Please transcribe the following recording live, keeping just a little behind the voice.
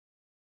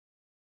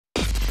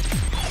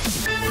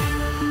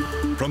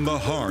from the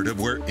heart of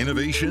where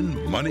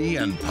innovation, money,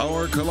 and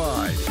power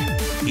collide.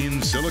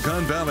 In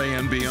Silicon Valley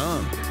and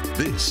beyond,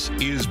 this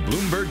is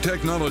Bloomberg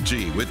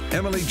Technology with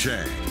Emily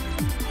Chang.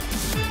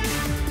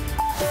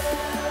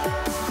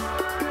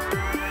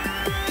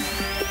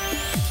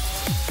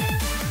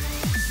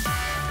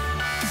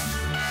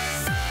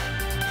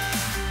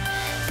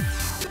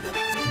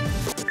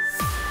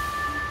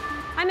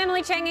 I'm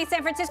Emily Chang in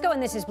San Francisco,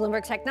 and this is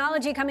Bloomberg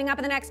Technology. Coming up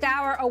in the next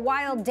hour, a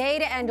wild day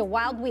to end a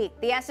wild week.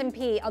 The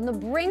S&P, on the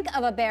brink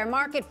of a bear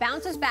market,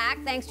 bounces back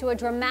thanks to a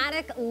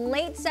dramatic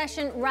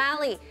late-session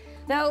rally.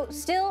 Though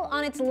still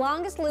on its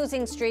longest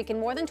losing streak in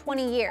more than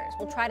 20 years,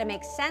 we'll try to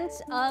make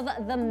sense of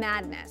the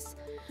madness.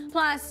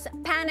 Plus,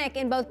 panic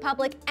in both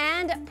public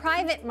and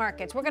private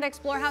markets. We're going to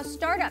explore how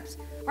startups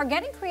are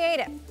getting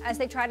creative as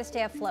they try to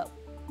stay afloat.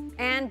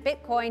 And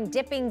Bitcoin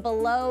dipping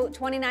below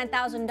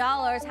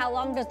 $29,000. How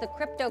long does the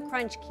crypto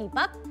crunch keep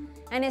up?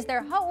 And is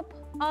there hope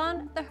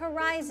on the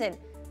horizon?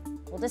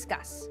 We'll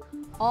discuss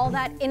all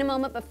that in a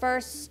moment. But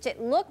first,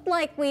 it looked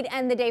like we'd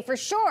end the day for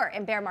sure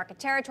in bear market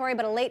territory,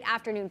 but a late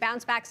afternoon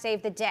bounce back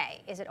saved the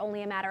day. Is it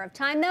only a matter of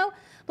time, though?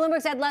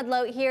 Bloomberg's Ed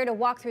Ludlow here to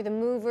walk through the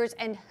movers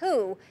and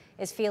who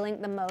is feeling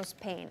the most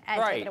pain.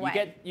 Ed, take it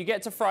away. You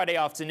get to Friday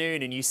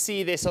afternoon and you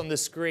see this on the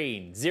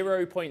screen,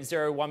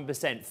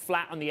 0.01%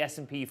 flat on the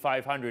S&P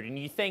 500, and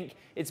you think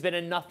it's been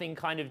a nothing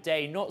kind of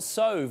day. Not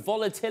so.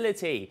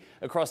 Volatility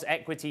across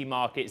equity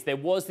markets. There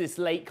was this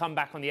late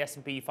comeback on the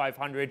S&P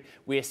 500.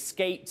 We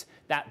escaped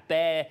that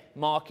bear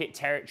market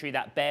territory,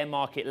 that bear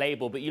market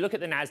label. But you look at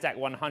the NASDAQ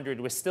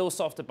 100, we're still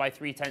softer by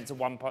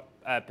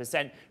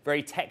 0.3%.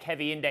 Very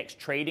tech-heavy index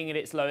trading at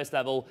its lowest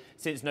level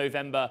since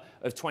November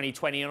of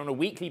 2020. And on a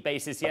weekly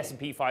basis, the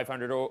S&P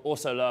 500 are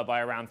also lower by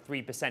around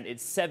 3%.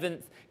 Its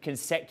seventh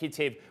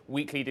consecutive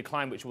weekly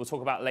decline, which we'll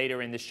talk about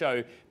later in the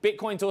show.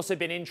 Bitcoin's also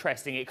been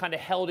interesting. It kind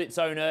of held its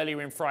own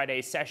earlier in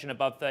Friday's session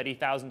above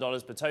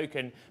 $30,000 per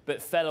token,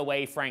 but fell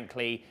away,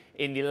 frankly,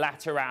 in the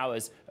latter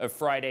hours of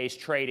Friday's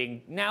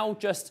trading, now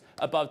just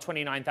above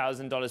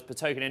 $29,000 per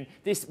token. And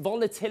this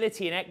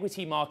volatility in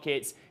equity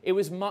markets, it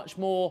was much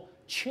more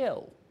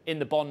chill in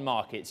the bond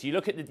markets. You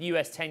look at the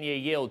US 10-year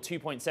yield,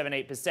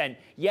 2.78%.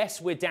 Yes,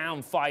 we're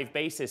down 5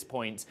 basis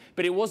points,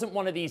 but it wasn't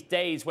one of these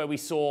days where we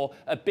saw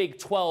a big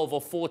 12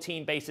 or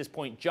 14 basis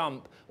point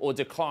jump or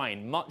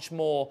decline. Much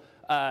more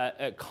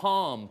a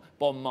calm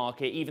bond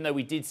market, even though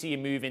we did see a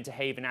move into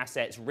haven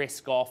assets,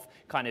 risk off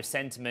kind of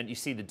sentiment. You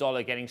see the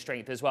dollar getting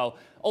strength as well.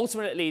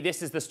 Ultimately,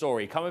 this is the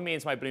story. Come with me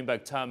into my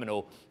Bloomberg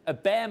terminal. A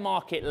bear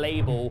market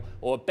label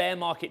or a bear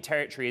market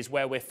territory is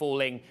where we're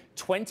falling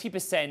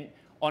 20%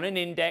 on an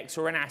index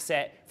or an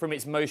asset from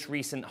its most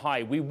recent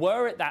high. We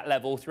were at that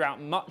level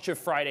throughout much of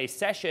Friday's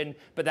session,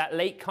 but that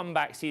late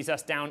comeback sees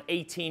us down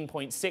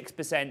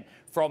 18.6%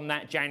 from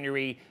that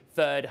January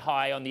 3rd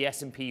high on the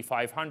S&P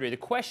 500. The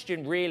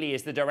question really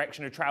is the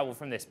direction of travel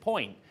from this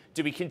point.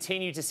 Do we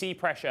continue to see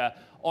pressure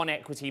on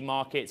equity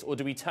markets, or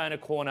do we turn a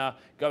corner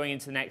going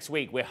into next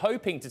week? We're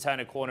hoping to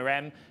turn a corner,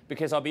 Em,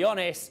 because I'll be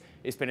honest,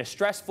 it's been a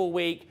stressful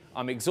week.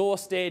 I'm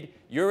exhausted,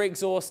 you're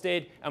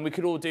exhausted, and we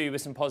could all do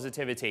with some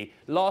positivity.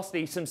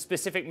 Lastly, some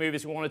specific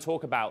movers we want to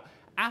talk about.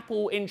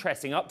 Apple,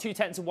 interesting, up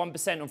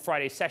 0.2% on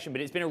Friday's session,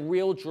 but it's been a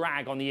real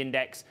drag on the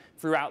index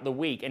throughout the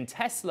week. And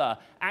Tesla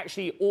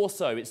actually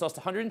also, it's lost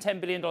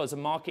 $110 billion of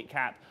market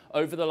cap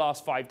over the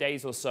last 5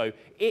 days or so.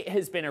 It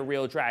has been a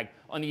real drag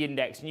on the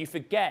index. And you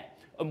forget,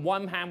 on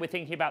one hand, we're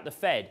thinking about the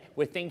Fed.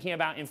 We're thinking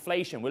about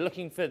inflation. We're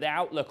looking for the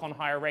outlook on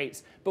higher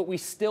rates. But we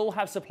still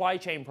have supply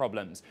chain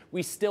problems.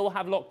 We still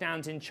have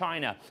lockdowns in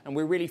China. And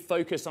we're really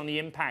focused on the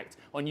impact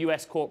on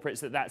US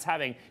corporates that's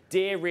having.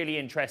 Deere, really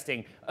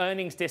interesting.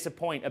 Earnings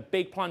disappoint. A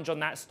big plunge on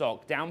that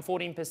stock, down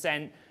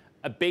 14%.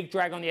 A big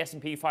drag on the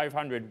S&P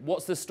 500.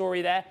 What's the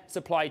story there?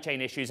 Supply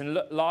chain issues. And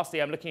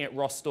lastly, I'm looking at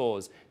Ross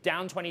Stores,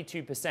 down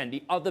 22%.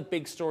 The other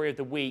big story of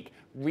the week,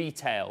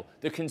 retail,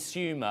 the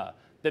consumer,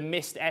 the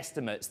missed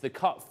estimates, the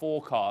cut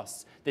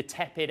forecasts, the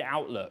tepid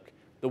outlook.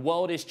 The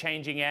world is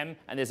changing, Em,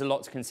 and there's a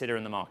lot to consider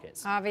in the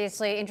markets.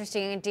 Obviously,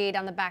 interesting indeed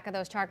on the back of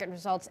those target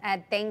results,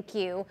 Ed. Thank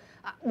you.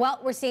 Well,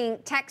 we're seeing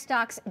tech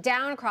stocks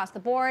down across the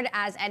board.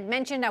 As Ed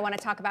mentioned, I want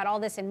to talk about all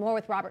this and more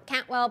with Robert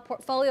Cantwell,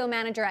 portfolio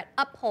manager at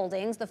Up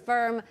Holdings, the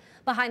firm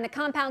behind the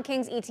Compound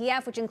Kings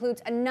ETF, which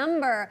includes a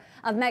number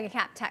of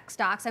mega-cap tech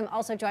stocks. I'm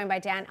also joined by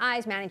Dan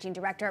Ives, managing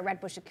director at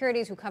Redbush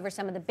Securities, who covers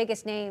some of the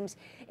biggest names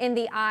in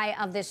the eye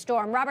of this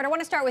storm. Robert, I want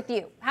to start with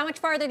you. How much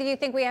farther do you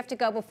think we have to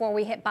go before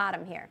we hit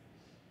bottom here?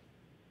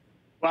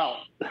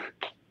 Well,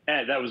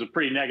 Ed, that was a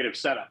pretty negative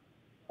setup.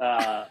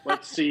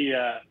 Let's see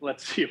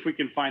if we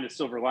can find a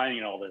silver lining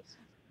in all this.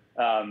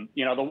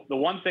 You know, the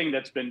one thing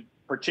that's been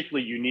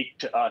particularly unique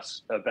to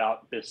us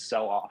about this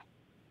sell-off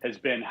has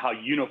been how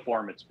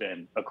uniform it's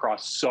been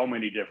across so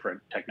many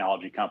different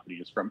technology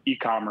companies, from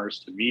e-commerce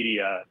to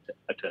media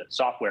to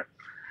software.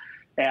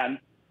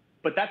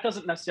 But that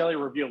doesn't necessarily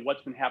reveal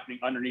what's been happening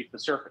underneath the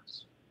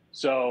surface.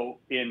 So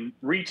in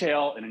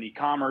retail and in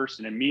e-commerce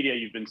and in media,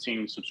 you've been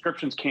seeing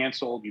subscriptions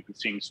canceled, you've been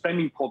seeing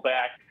spending pulled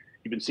back,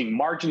 you've been seeing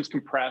margins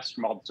compressed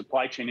from all the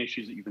supply chain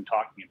issues that you've been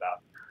talking about.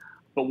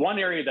 But one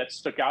area that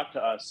stuck out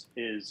to us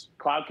is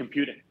cloud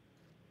computing.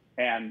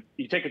 And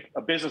you take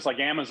a business like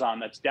Amazon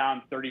that's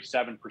down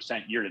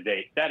 37% year to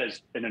date. That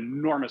is an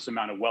enormous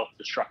amount of wealth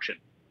destruction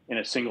in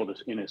a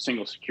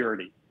single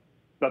security.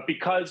 But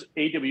because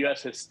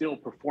AWS has still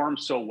performed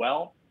so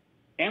well,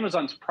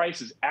 Amazon's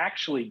price is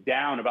actually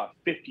down about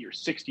 50 or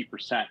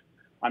 60%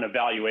 on a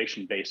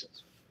valuation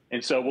basis.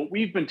 And so what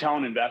we've been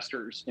telling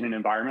investors in an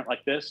environment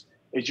like this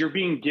is you're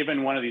being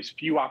given one of these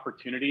few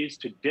opportunities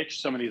to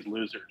ditch some of these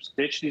losers,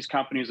 ditch these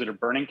companies that are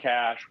burning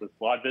cash with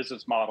flawed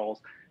business models,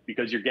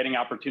 because you're getting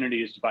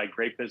opportunities to buy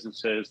great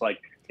businesses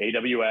like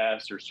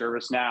AWS or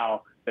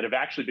ServiceNow that have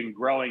actually been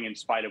growing in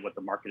spite of what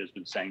the market has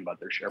been saying about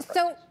their share price.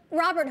 So,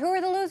 Robert, who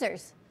are the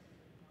losers?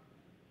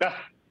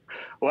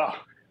 Well,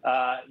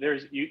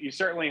 you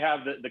certainly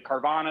have the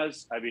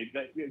Carvanas. I mean,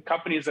 the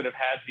companies that have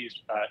had these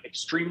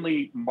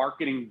extremely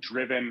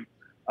marketing-driven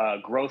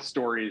growth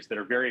stories that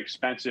are very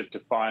expensive to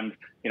fund.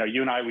 You know,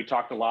 you and I, we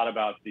talked a lot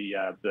about the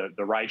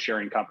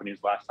ride-sharing companies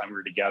last time we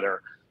were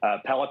together.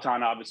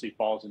 Peloton obviously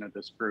falls into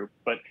this group,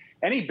 but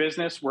any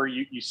business where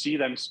you see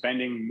them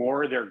spending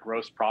more of their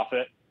gross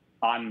profit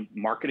on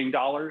marketing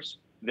dollars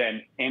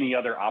than any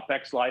other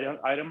OpEx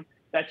item,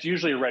 that's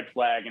usually a red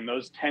flag. And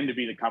those tend to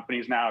be the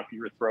companies now, if you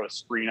were to throw a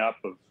screen up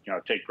of,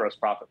 take gross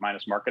profit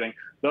minus marketing,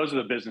 those are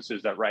the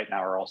businesses that right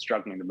now are all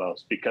struggling the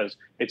most, because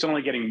it's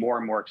only getting more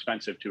and more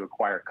expensive to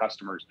acquire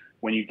customers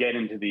when you get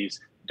into these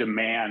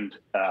demand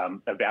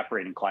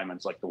evaporating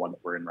climates like the one that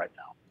we're in right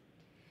now.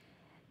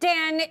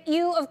 Dan,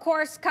 you, of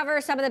course, cover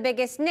some of the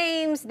biggest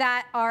names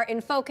that are in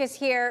focus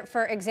here.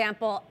 For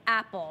example,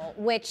 Apple,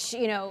 which,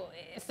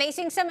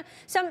 facing some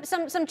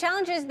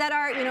challenges that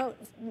are,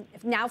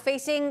 now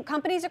facing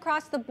companies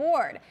across the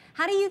board.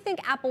 How do you think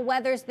Apple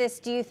weathers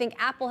this? Do you think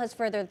Apple has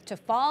further to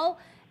fall?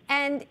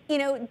 And,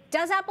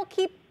 does Apple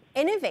keep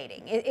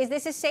innovating? Is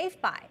this a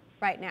safe buy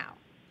right now?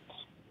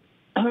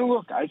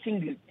 Look, I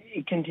think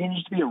it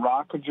continues to be a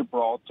rock of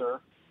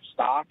Gibraltar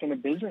stock and a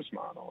business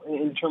model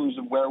in terms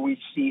of where we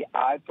see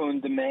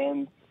iPhone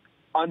demand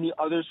on the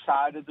other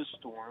side of the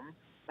storm.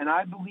 And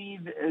I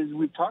believe, as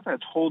we've talked about,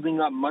 it's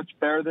holding up much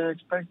better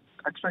than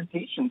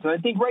expectations. And I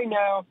think right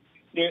now,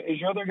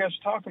 as your other guests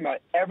are talking about,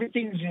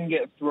 everything's going to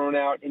get thrown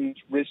out in this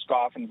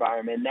risk-off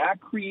environment. And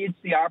that creates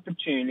the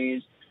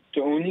opportunities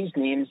to own these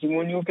names. And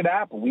when you look at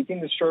Apple, we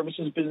think the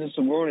services business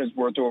alone is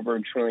worth over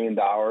 $1 trillion.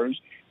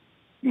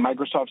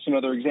 Microsoft's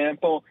another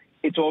example.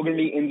 It's all going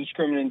to be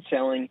indiscriminate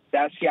selling.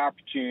 That's the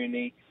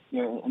opportunity,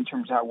 in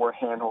terms of how we're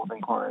hand-holding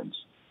clients.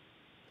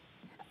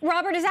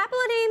 Robert, is Apple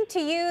a name to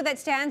you that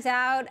stands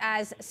out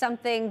as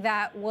something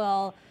that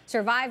will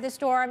survive the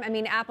storm? I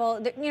mean,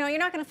 Apple, you're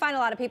not going to find a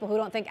lot of people who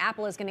don't think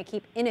Apple is going to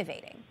keep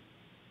innovating.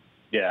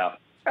 Yeah,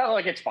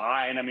 it's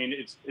fine. I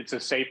mean, it's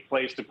a safe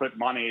place to put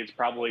money. It's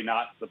probably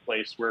not the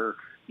place where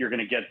you're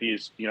going to get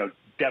these,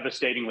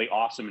 devastatingly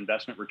awesome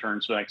investment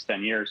returns for the next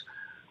 10 years.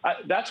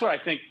 That's what I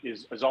think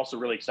is also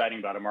really exciting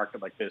about a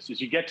market like this,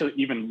 is you get to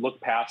even look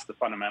past the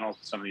fundamentals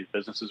of some of these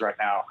businesses right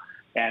now.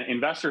 And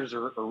investors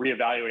are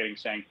reevaluating,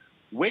 saying,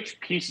 which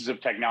pieces of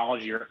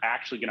technology are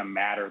actually going to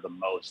matter the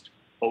most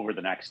over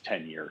the next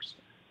 10 years?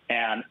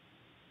 And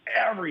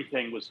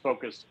everything was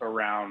focused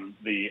around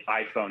the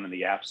iPhone and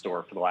the App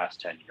Store for the last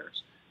 10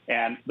 years.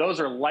 And those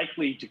are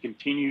likely to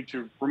continue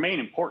to remain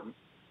important,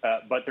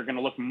 but they're going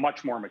to look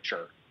much more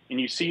mature. And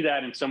you see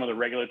that in some of the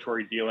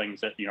regulatory dealings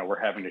that we're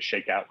having to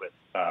shake out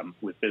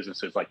with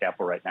businesses like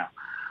Apple right now.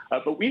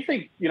 But we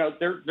think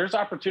there's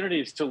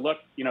opportunities to look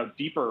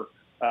deeper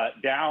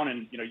down.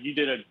 And you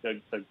did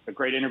a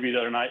great interview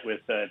the other night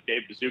with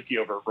Dave Baszucki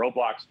over at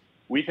Roblox.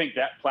 We think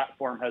that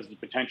platform has the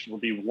potential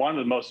to be one of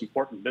the most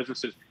important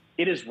businesses.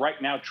 It is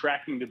right now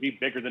tracking to be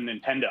bigger than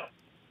Nintendo.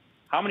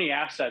 How many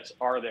assets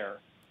are there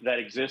that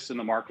exist in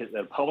the market that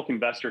a public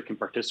investor can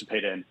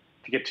participate in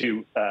to get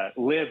to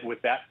live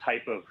with that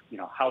type of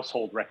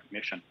household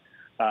recognition?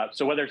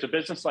 So whether it's a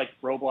business like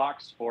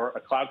Roblox or a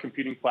cloud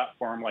computing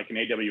platform like an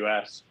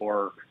AWS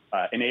or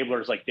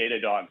enablers like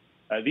Datadog,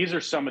 these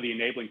are some of the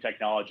enabling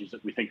technologies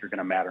that we think are going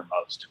to matter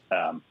most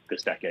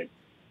this decade.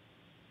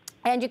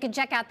 And you can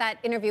check out that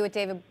interview with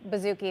David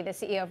Baszucki, the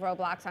CEO of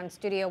Roblox, on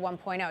Studio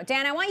 1.0.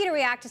 Dan, I want you to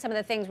react to some of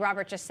the things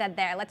Robert just said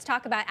there. Let's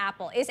talk about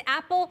Apple. Is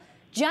Apple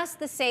just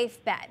the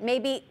safe bet,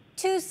 maybe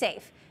too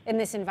safe in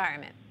this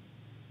environment?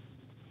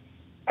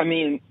 I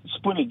mean,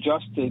 split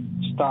adjusted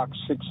stock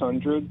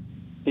 600.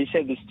 They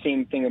said the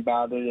same thing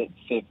about it at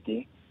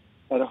 50,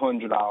 at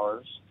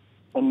 $100.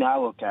 And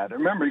now look at it.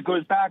 Remember, it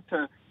goes back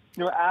to,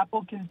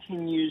 Apple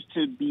continues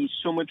to be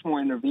so much more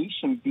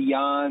innovation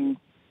beyond,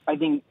 I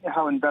think,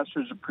 how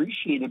investors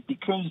appreciate it,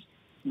 because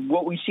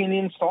what we see in the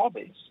install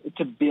base, it's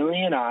 1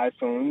 billion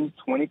iPhones,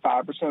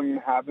 25% of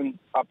them haven't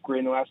upgraded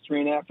in the last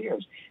 3.5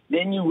 years.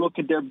 Then you look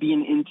at there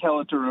being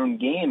Intel at their own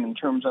game in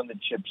terms on the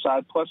chip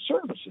side plus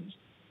services.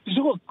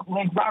 So look,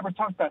 like Robert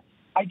talked about,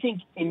 I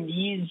think in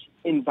these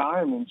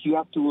environments, you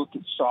have to look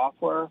at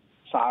software,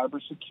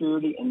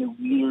 cybersecurity, and the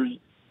leaders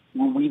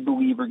where we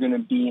believe are going to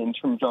be in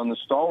terms on the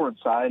stalwart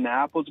side, and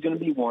Apple's going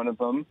to be one of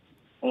them.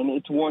 And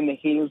it's one the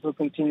haters will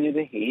continue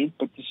to hate,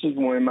 but this is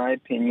one, in my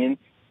opinion,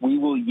 we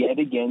will yet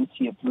again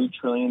see a $3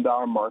 trillion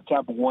market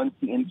cap once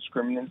the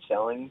indiscriminate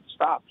selling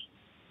stops.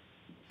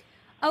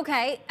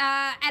 Okay,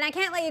 and I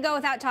can't let you go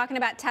without talking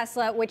about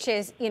Tesla, which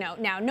is,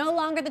 now no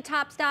longer the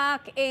top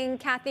stock in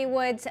Cathie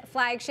Wood's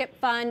flagship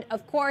fund.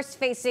 Of course,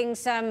 facing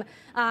some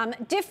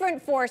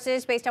different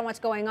forces based on what's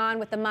going on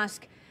with the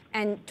Musk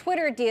and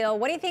Twitter deal.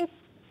 What do you think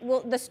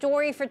the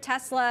story for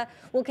Tesla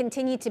will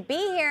continue to be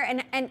here,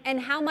 and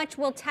how much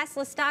will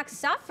Tesla stock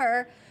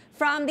suffer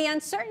from the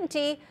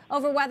uncertainty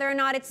over whether or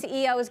not its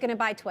CEO is going to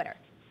buy Twitter?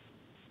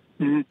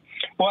 Mm-hmm.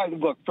 Well,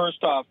 look,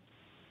 first off,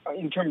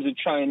 in terms of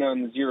China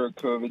and the zero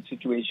COVID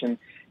situation,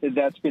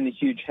 that's been a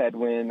huge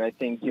headwind. I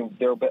think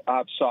they'll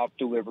have soft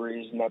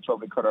deliveries, and that's why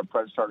we cut our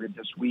price target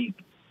this week.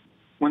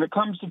 When it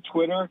comes to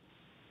Twitter,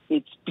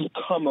 it's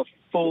become a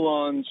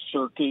full-on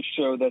circus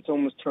show that's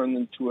almost turned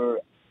into a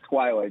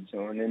Twilight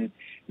Zone. And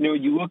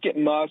you look at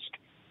Musk;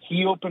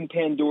 he opened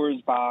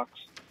Pandora's box,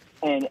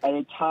 and at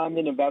a time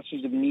that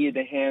investors have needed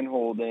a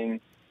hand-holding,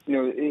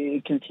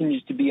 it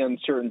continues to be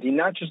uncertainty,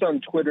 not just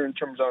on Twitter in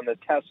terms on the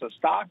Tesla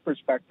stock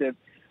perspective,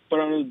 but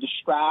on a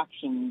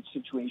distraction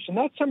situation.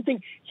 That's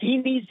something he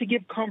needs to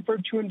give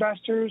comfort to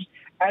investors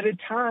at a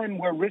time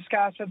where risk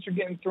assets are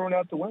getting thrown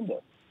out the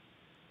window.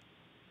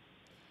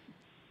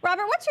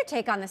 Robert, what's your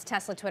take on this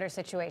Tesla Twitter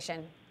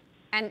situation?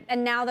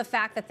 And now the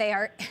fact that they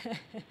are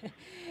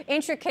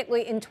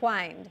intricately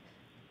entwined.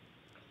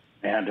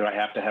 Man, do I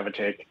have to have a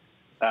take?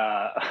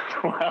 Well,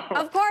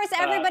 of course,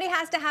 everybody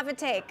has to have a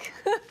take.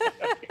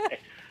 Okay.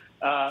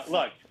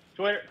 Look,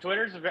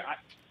 Twitter's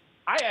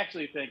I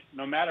actually think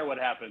no matter what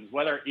happens,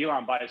 whether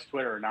Elon buys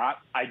Twitter or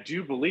not, I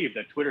do believe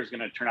that Twitter is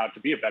going to turn out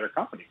to be a better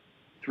company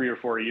 3 or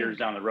 4 years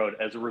down the road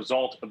as a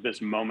result of this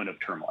moment of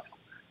turmoil,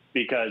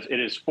 because it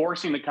is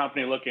forcing the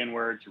company to look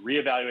inward, to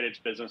reevaluate its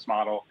business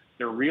model.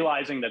 They're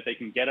realizing that they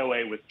can get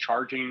away with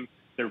charging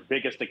their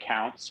biggest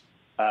accounts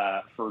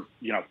for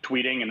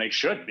tweeting, and they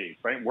should be,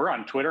 right? We're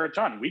on Twitter a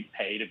ton. We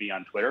pay to be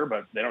on Twitter,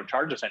 but they don't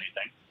charge us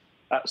anything.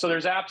 So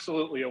there's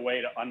absolutely a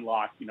way to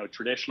unlock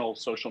traditional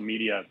social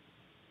media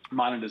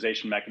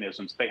monetization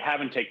mechanisms they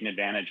haven't taken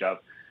advantage of,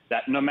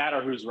 that no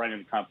matter who's running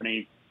the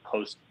company,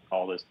 post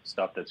all this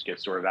stuff that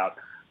gets sorted out,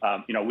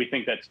 we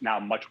think that's now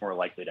much more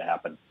likely to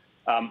happen.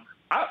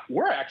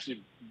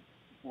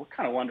 We're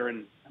kind of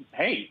wondering,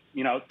 hey,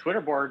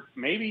 Twitter board,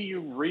 maybe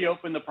you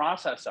reopen the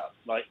process up.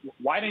 Like,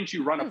 why didn't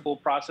you run a full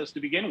process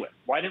to begin with?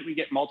 Why didn't we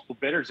get multiple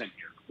bidders in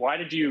here? Why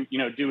did you,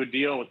 do a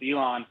deal with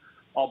Elon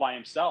all by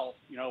himself?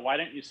 Why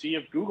didn't you see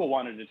if Google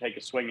wanted to take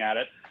a swing at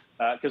it?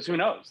 Because who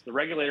knows? The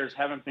regulators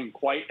haven't been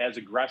quite as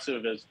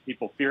aggressive as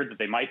people feared that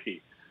they might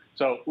be.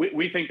 So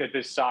we think that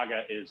this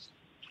saga is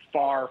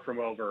far from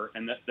over,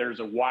 and that there's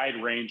a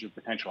wide range of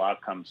potential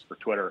outcomes for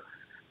Twitter.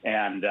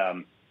 And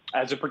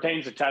as it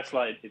pertains to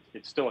Tesla,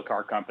 it's still a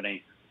car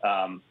company.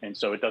 And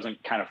so it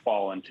doesn't kind of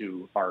fall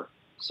into our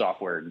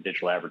software and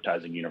digital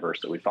advertising universe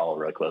that we follow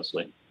really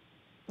closely.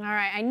 All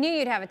right, I knew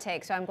you'd have a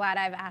take, so I'm glad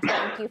I've asked.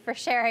 Thank you for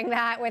sharing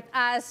that with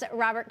us.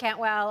 Robert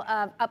Cantwell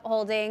of Up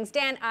Holdings.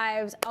 Dan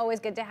Ives, always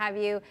good to have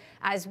you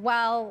as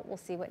well. We'll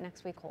see what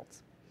next week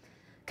holds.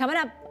 Coming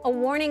up, a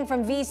warning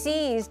from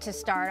VCs to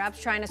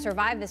startups trying to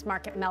survive this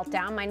market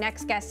meltdown. My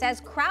next guest says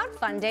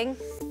crowdfunding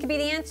could be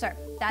the answer.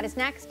 That is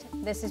next.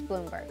 This is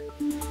Bloomberg.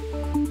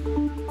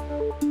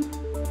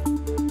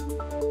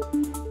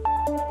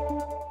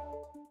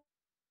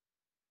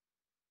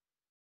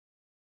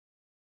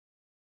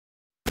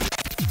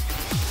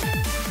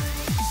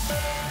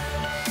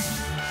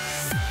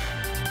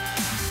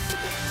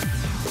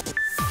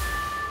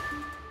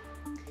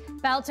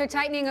 Belts are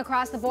tightening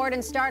across the board,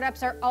 and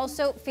startups are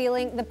also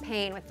feeling the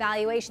pain, with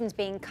valuations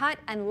being cut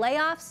and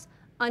layoffs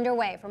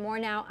underway. For more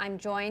now, I'm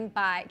joined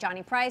by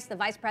Johnny Price, the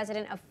Vice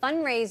President of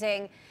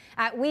Fundraising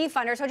at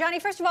WeFunder. So, Johnny,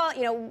 first of all,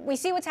 we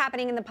see what's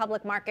happening in the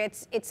public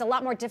markets. It's a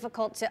lot more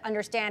difficult to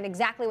understand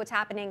exactly what's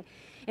happening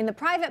in the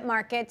private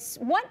markets.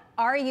 What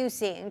are you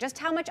seeing? Just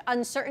how much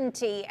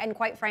uncertainty and,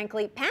 quite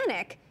frankly,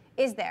 panic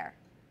is there?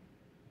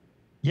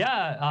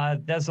 Yeah,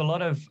 there's a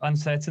lot of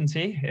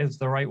uncertainty is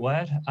the right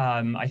word.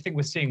 I think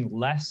we're seeing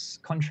less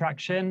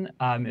contraction,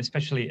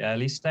 especially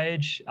early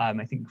stage.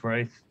 I think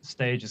growth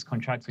stage is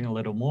contracting a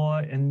little more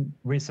in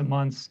recent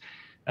months.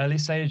 Early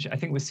stage, I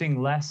think we're seeing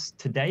less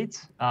to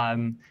date,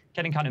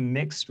 getting kind of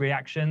mixed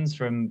reactions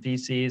from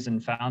VCs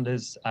and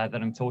founders that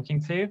I'm talking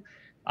to.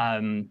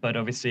 But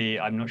obviously,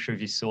 I'm not sure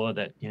if you saw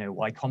that,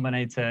 Y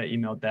Combinator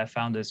emailed their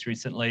founders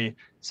recently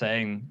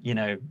saying,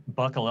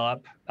 buckle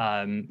up,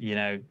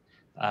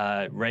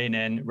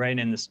 rein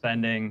in the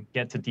spending,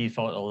 get to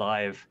default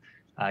alive,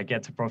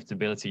 get to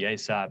profitability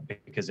ASAP,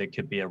 because it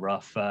could be a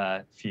rough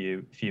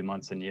few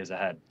months and years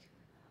ahead.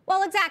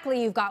 Well,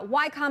 exactly. You've got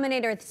Y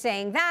Combinator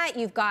saying that.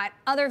 You've got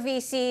other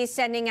VCs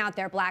sending out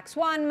their Black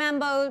Swan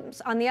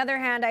memos. On the other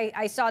hand,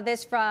 I saw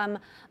this from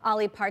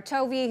Ali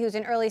Partovi, who's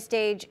an early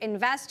stage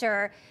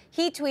investor.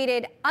 He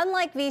tweeted,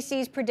 "Unlike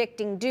VCs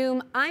predicting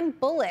doom, I'm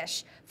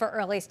bullish for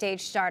early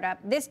stage startup.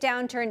 This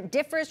downturn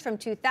differs from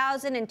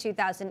 2000 and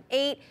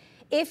 2008.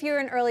 if you're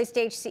an early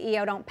stage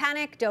CEO, don't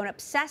panic, don't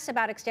obsess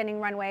about extending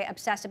runway,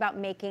 obsess about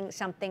making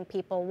something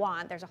people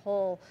want. There's a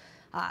whole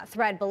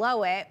thread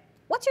below it.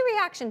 What's your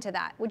reaction to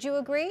that? Would you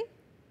agree?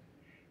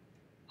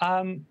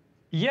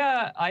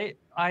 Yeah,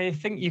 I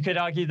think you could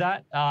argue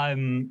that.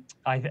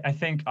 I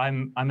think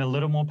I'm a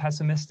little more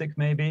pessimistic,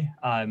 maybe.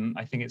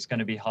 I think it's going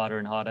to be harder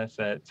and harder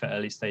for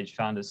early stage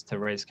founders to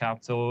raise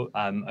capital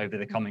over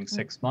the coming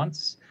 6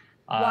 months.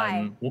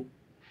 Why?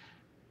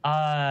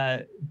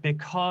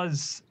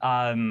 Because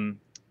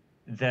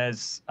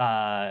there's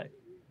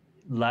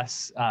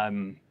less.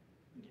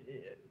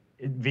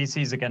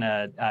 VCs are going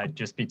to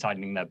just be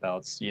tightening their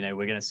belts. You know,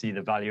 we're going to see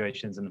the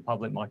valuations in the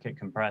public market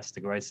compress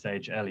to growth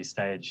stage, early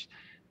stage.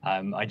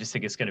 I just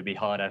think it's going to be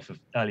harder for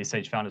early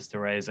stage founders to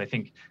raise. I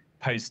think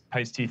post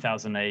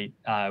 2008,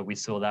 we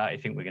saw that. I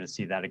think we're going to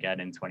see that again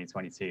in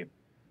 2022.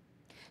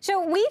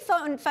 So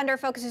WeFunder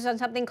focuses on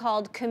something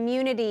called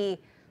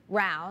community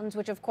rounds,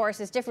 which of course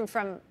is different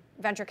from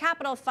venture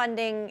capital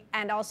funding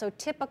and also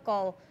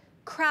typical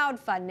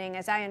crowdfunding,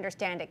 as I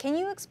understand it. Can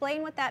you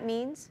explain what that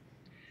means?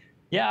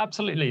 Yeah,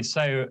 absolutely.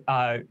 So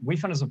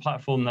WeFund is a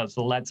platform that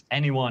lets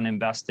anyone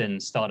invest in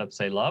startups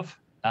they love.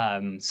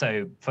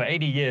 So for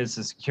 80 years,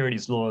 the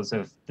securities laws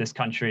of this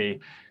country,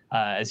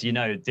 as you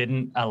know,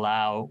 didn't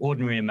allow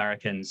ordinary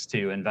Americans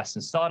to invest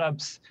in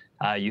startups.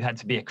 You had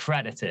to be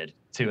accredited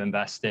to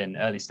invest in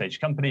early stage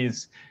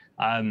companies.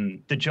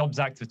 The Jobs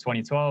Act of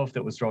 2012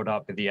 that was rolled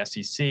up with the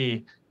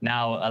SEC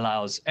now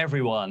allows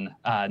everyone,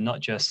 not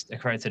just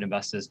accredited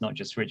investors, not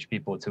just rich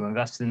people, to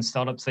invest in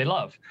startups they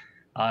love.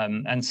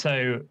 And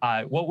so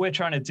what we're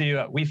trying to do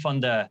at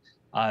WeFunder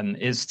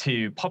is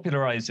to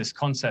popularize this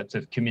concept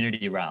of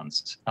community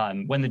rounds.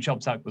 When the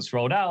Jobs Act was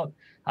rolled out,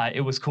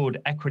 it was called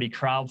equity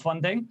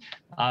crowdfunding.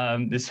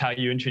 This is how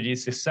you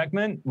introduce this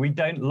segment. We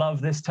don't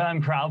love this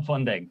term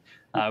crowdfunding.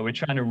 We're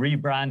trying to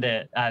rebrand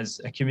it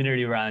as a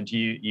community round.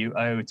 You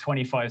owe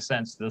 25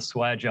 cents to the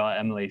swear jar,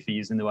 Emily, for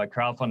using the word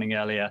crowdfunding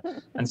earlier.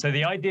 And so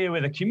the idea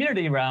with a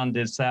community round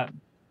is that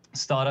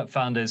startup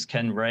founders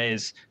can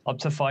raise up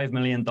to $5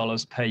 million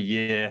per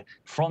year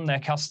from their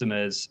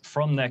customers,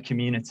 from their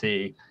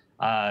community,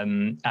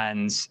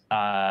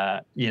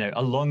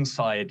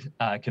 alongside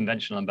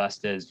conventional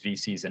investors,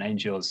 VCs, and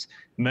angels.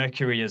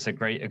 Mercury is a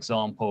great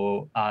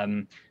example.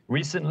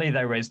 Recently,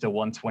 they raised a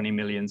 $120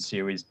 million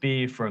Series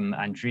B from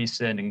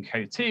Andreessen and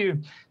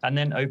Co2, and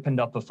then opened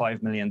up a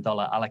 $5 million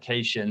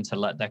allocation to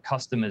let their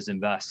customers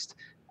invest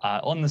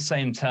on the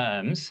same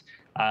terms.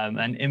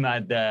 And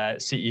Imad, the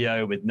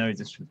CEO, with no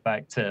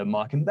disrespect to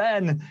Mark and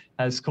Ben,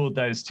 has called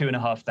those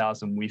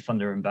 2,500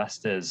 WeFunder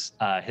investors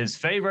his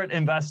favorite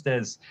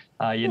investors,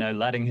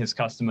 letting his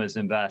customers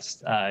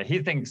invest. He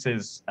thinks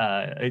is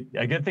a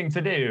good thing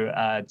to do,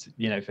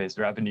 for his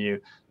revenue.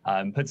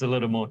 Puts a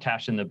little more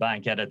cash in the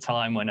bank at a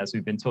time when, as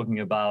we've been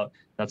talking about,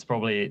 that's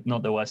probably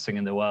not the worst thing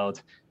in the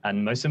world.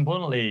 And most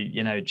importantly,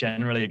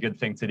 generally a good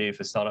thing to do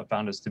for startup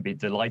founders to be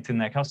delighting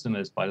their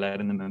customers by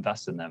letting them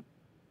invest in them.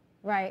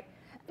 Right.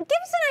 Give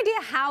us an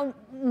idea how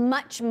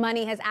much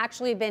money has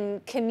actually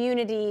been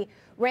community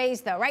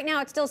raised, though. Right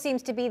now, it still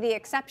seems to be the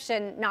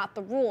exception, not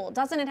the rule.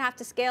 Doesn't it have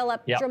to scale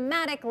up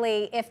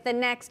dramatically if the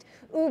next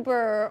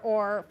Uber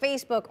or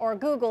Facebook or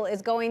Google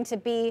is going to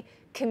be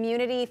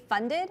community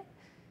funded?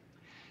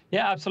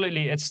 Yeah,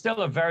 absolutely. It's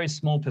still a very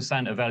small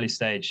percent of early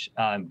stage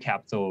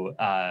capital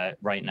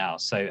right now.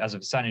 So as a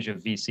percentage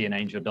of VC and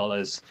angel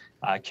dollars,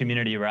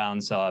 community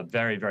rounds are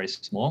very, very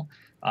small.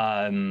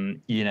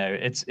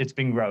 It's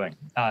been growing.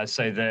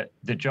 So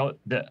the jobs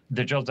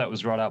that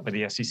was rolled out by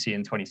the SEC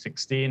in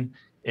 2016,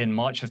 in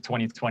March of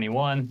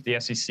 2021, the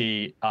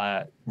SEC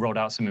rolled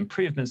out some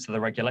improvements to the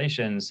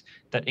regulations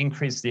that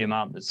increased the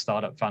amount that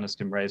startup founders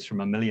can raise from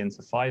 $1 million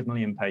to $5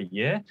 million per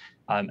year.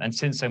 And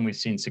since then, we've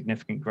seen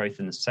significant growth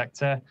in the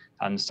sector.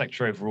 The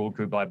sector overall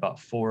grew by about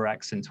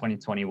 4x in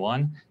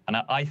 2021. And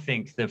I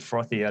think the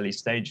frothy early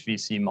stage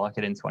VC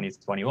market in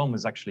 2021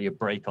 was actually a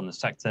break on the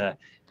sector.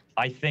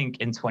 I think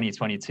in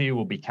 2022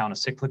 will be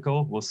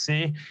counter-cyclical. We'll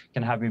see.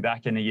 Can have me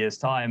back in a year's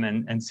time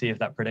and see if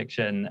that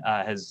prediction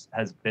has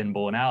been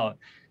borne out.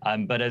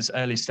 But as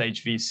early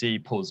stage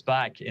VC pulls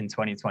back in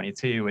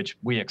 2022, which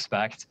we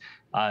expect,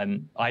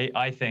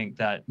 I think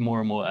that more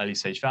and more early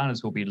stage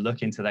founders will be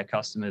looking to their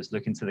customers,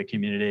 looking to the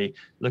community,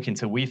 looking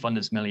to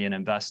WeFunder's million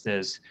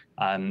investors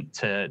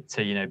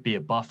to be a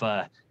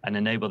buffer and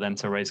enable them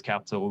to raise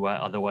capital where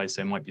otherwise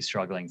they might be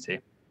struggling to.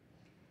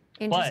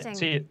 Interesting.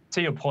 But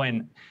to your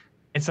point,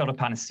 it's not a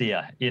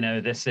panacea.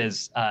 This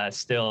is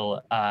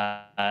still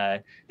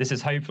this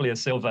is hopefully a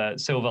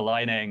silver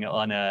lining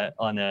on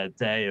a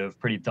day of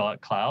pretty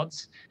dark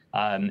clouds.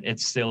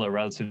 It's still a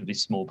relatively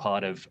small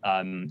part of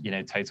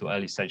total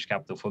early stage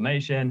capital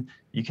formation.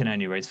 You can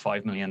only raise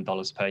 $5 million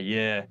per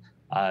year.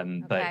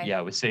 But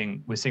yeah, we're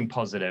seeing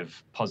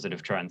positive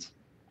trends.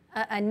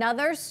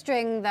 Another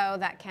string, though,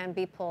 that can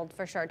be pulled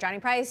for sure.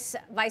 Johnny Price,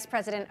 Vice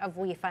President of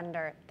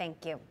WeFunder.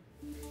 Thank you.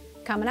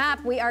 Coming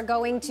up, we are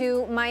going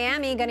to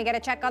Miami, going to get a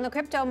check on the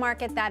crypto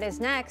market. That is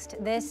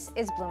next. This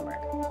is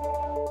Bloomberg.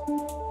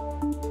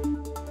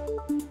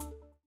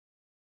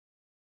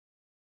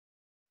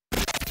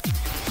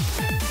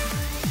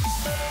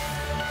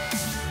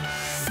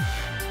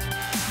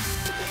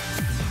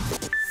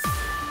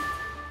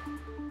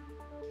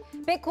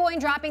 Bitcoin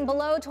dropping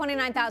below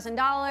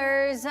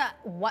 $29,000.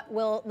 What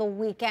will the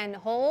weekend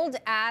hold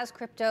as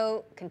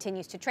crypto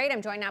continues to trade?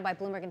 I'm joined now by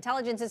Bloomberg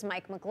Intelligence's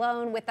Mike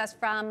McGlone with us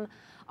from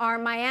our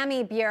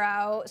Miami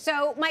bureau.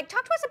 So, Mike,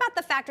 talk to us about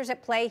the factors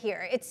at play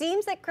here. It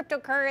seems that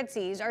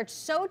cryptocurrencies are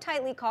so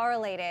tightly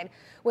correlated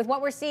with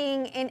what we're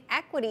seeing in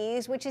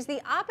equities, which is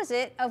the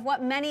opposite of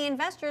what many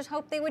investors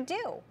hoped they would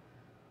do.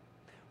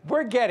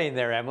 We're getting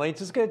there, Emily. It's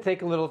just going to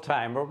take a little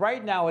time. But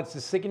right now, it's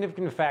the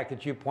significant fact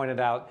that you pointed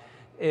out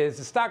is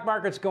the stock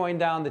market's going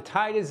down, the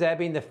tide is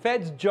ebbing, the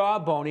Fed's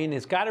jawboning.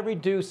 It's got to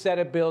reduce that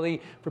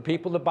ability for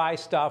people to buy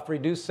stuff,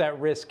 reduce that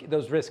risk,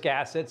 those risk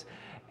assets.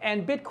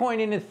 And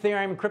Bitcoin and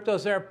Ethereum and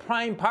cryptos are a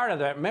prime part of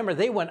that. Remember,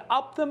 they went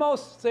up the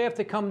most, so they have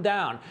to come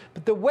down.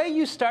 But the way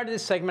you started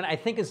this segment, I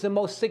think, is the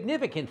most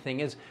significant thing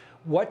is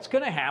what's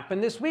going to happen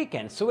this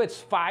weekend. So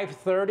it's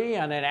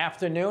 5:30 on an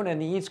afternoon on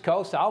the East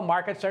Coast. All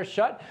markets are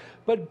shut.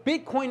 But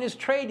Bitcoin is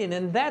trading,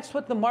 and that's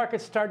what the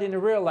market's starting to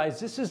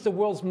realize. This is the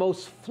world's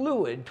most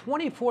fluid,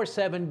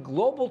 24/7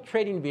 global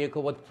trading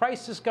vehicle with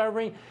price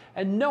discovery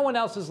and no one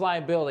else's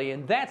liability.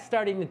 And that's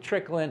starting to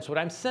trickle in. So what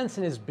I'm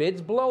sensing is bids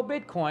below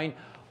Bitcoin,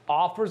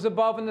 offers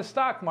above in the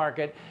stock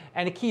market.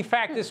 And a key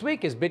fact this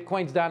week is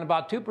Bitcoin's down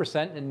about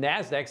 2% and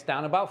NASDAQ's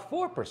down about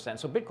 4%.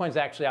 So Bitcoin's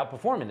actually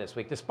outperforming this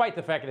week, despite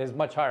the fact it has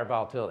much higher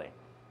volatility.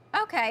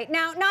 Okay,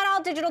 now not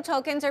all digital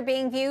tokens are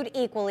being viewed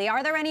equally.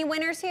 Are there any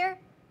winners here?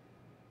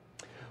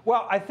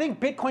 Well, I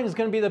think Bitcoin is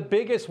going to be the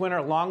biggest winner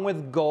along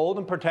with gold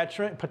and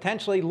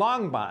potentially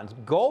long bonds.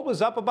 Gold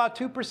was up about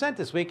 2%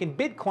 this week, and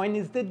Bitcoin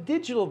is the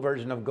digital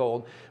version of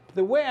gold.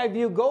 The way I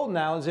view gold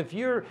now is if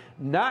you're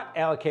not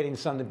allocating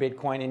some to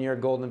Bitcoin and you're a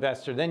gold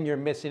investor, then you're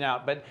missing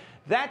out. But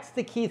that's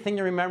the key thing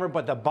to remember.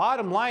 But the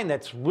bottom line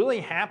that's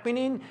really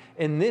happening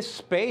in this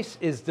space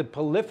is the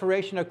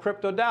proliferation of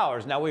crypto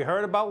dollars. Now, we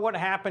heard about what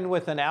happened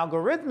with an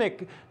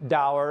algorithmic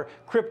dollar,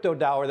 crypto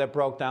dollar that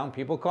broke down.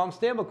 People call them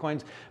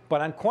stablecoins.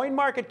 But on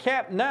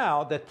CoinMarketCap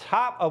now,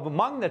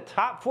 among the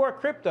top 4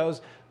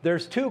 cryptos,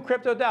 there's 2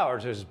 crypto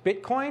dollars. There's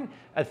Bitcoin,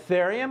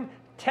 Ethereum,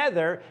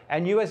 Tether,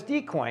 and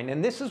USD coin.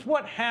 And this is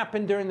what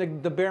happened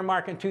during the bear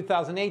market in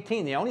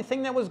 2018. The only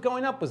thing that was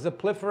going up was the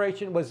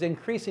proliferation, was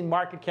increasing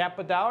market cap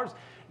of dollars.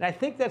 And I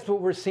think that's what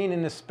we're seeing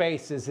in the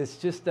space is it's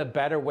just a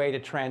better way to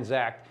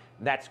transact.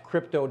 That's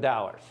crypto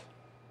dollars.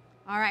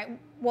 All right.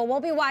 Well,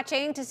 we'll be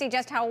watching to see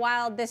just how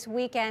wild this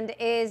weekend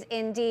is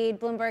indeed.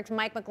 Bloomberg's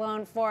Mike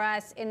McGlone for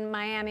us in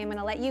Miami. I'm going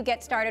to let you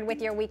get started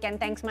with your weekend.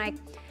 Thanks, Mike.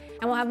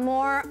 And we'll have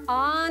more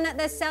on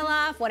the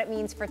sell-off, what it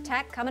means for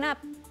tech, coming up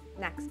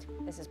next.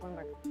 This is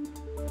Bloomberg.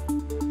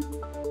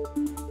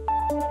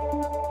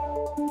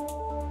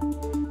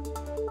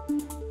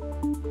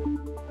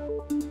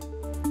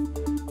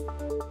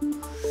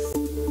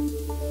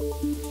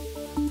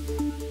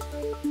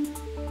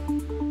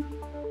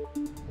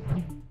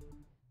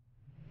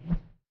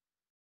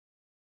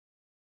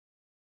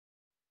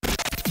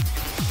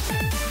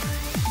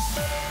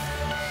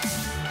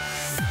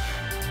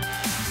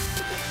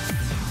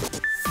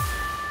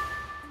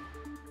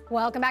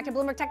 Welcome back to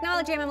Bloomberg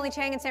Technology. I'm Emily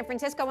Chang in San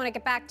Francisco. I want to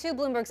get back to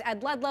Bloomberg's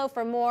Ed Ludlow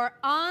for more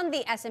on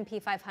the S&P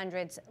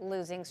 500's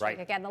losing streak. Right.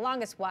 Again, the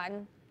longest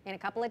one in a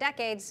couple of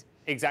decades.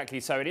 Exactly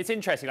so. And it's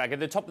interesting, like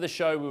at the top of the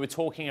show, we were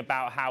talking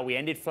about how we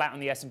ended flat on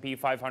the S&P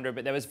 500,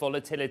 but there was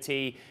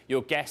volatility.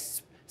 Your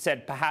guests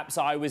said perhaps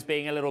I was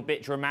being a little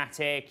bit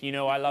dramatic. You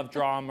know, I love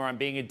drama. I'm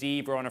being a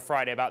diva on a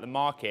Friday about the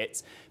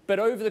markets. But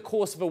over the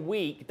course of a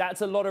week,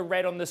 that's a lot of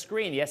red on the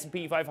screen. The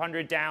S&P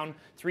 500 down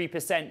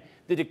 3%.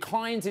 The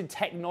declines in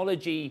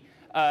technology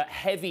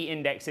heavy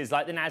indexes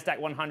like the NASDAQ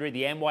 100,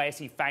 the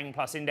NYSE FANG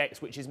Plus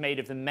index, which is made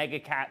of the mega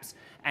caps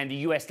and the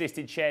US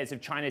listed shares of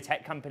China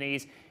tech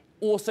companies,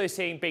 also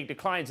seeing big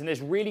declines. And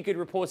there's really good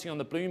reporting on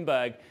the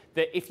Bloomberg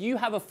that if you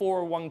have a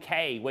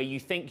 401k where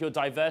you think you're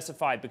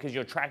diversified because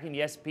you're tracking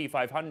the S&P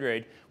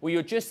 500, well,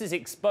 you're just as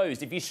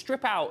exposed. If you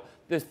strip out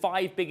the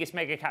 5 biggest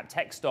mega cap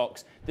tech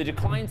stocks, the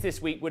declines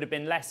this week would have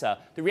been lesser.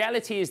 The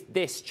reality is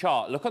this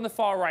chart. Look on the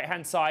far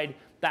right-hand side,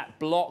 that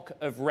block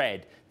of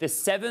red. The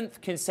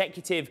 7th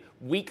consecutive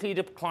weekly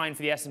decline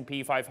for the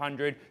S&P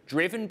 500,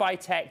 driven by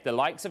tech, the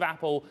likes of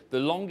Apple, the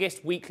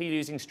longest weekly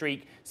losing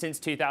streak since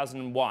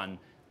 2001.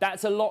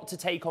 That's a lot to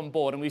take on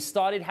board, and we've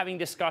started having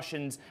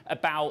discussions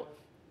about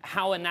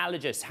how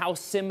analogous, how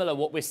similar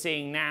what we're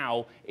seeing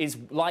now is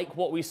like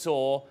what we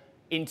saw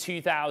in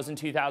 2000,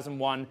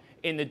 2001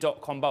 in the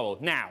dot-com bubble.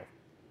 Now,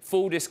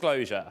 full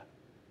disclosure,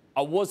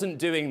 I wasn't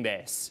doing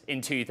this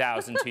in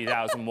 2000,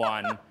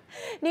 2001.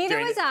 Neither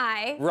was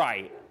I.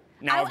 Right.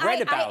 Now, I've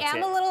read about it. I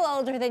am a little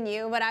older than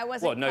you, but I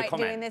wasn't quite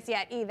doing this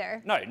yet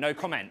either. No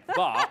comment.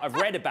 But I've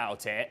read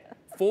about it.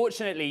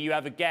 Fortunately, you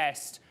have a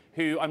guest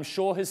who I'm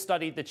sure has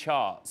studied the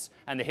charts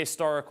and the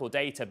historical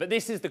data. But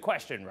this is the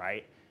question,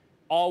 right?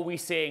 Are we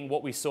seeing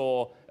what we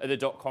saw at the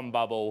dot-com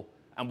bubble,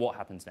 and what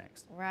happens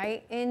next?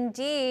 Right,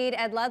 indeed.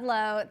 Ed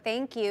Ludlow,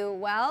 thank you.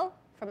 Well,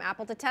 from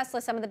Apple to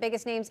Tesla, some of the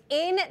biggest names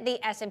in the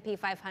S&P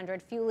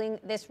 500 fueling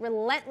this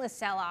relentless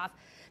sell-off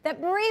that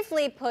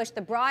briefly pushed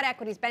the broad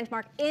equities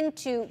benchmark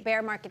into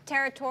bear market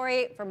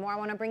territory. For more, I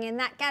want to bring in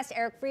that guest,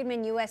 Eric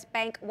Friedman, U.S.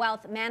 Bank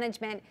Wealth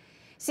Management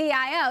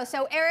CIO.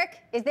 So, Eric,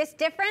 is this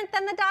different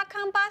than the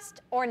dot-com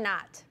bust or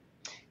not?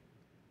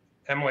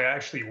 Emily, I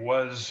actually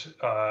was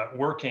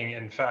working,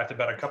 in fact,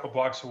 about a couple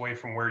blocks away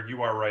from where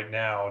you are right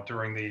now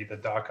during the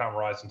dot-com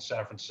rise in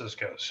San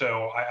Francisco.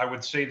 So I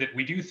would say that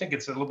we do think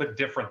it's a little bit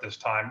different this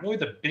time. Really,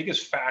 the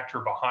biggest factor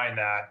behind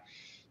that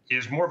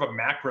is more of a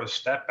macro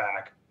step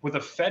back. With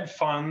the Fed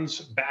funds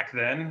back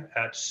then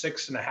at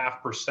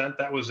 6.5%,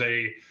 that was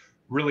a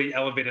really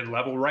elevated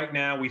level. Right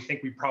now, we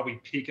think we probably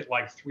peak at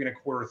like 3.25,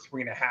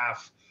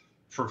 3.5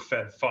 for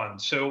Fed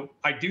funds. So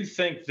I do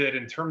think that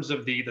in terms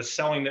of the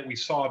selling that we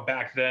saw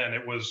back then,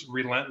 it was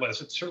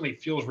relentless. It certainly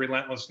feels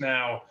relentless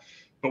now,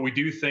 but we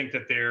do think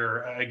that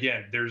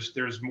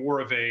there's more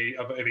of a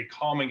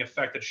calming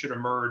effect that should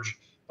emerge.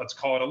 Let's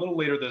call it a little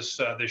later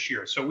this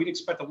year. So we'd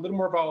expect a little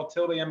more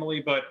volatility, Emily,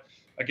 but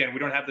again, we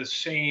don't have the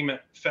same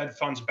Fed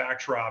funds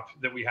backdrop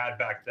that we had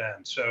back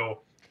then. So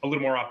a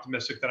little more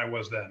optimistic than I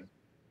was then.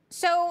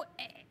 So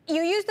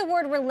you use the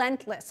word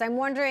relentless. I'm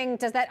wondering,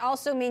 does that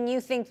also mean you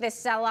think this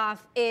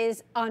sell-off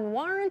is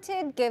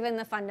unwarranted given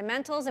the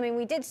fundamentals? I mean,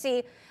 we did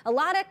see a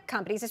lot of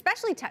companies,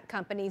 especially tech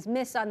companies,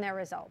 miss on their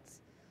results.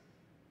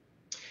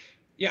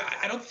 Yeah,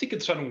 I don't think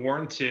it's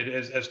unwarranted,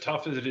 as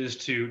tough as it is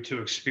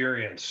to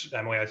experience,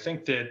 Emily. I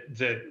think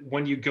that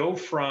when you go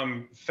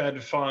from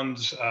Fed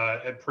funds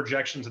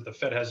projections that the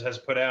Fed has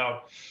put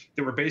out,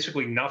 that were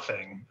basically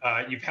nothing.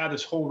 You've had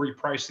this whole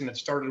repricing that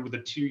started with the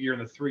 2-year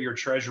and the 3-year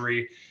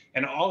Treasury,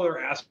 and all other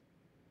asset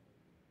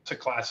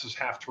classes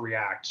have to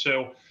react.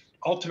 So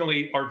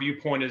ultimately, our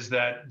viewpoint is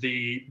that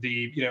the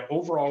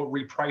overall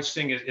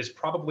repricing is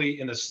probably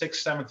in the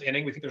 6th, 7th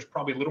inning. We think there's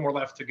probably a little more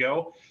left to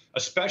go,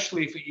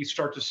 especially if you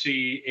start to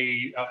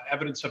see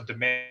evidence of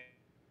demand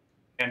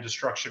and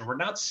destruction. We're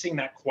not seeing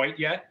that quite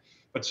yet,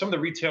 but some of the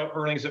retail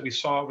earnings that we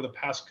saw over the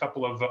past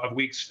couple of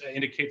weeks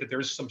indicate that there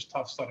is some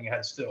tough sledding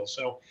ahead still.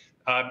 So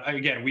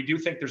again, we do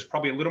think there's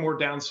probably a little more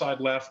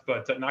downside left,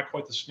 but not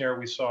quite the snare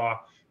we saw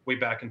way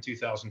back in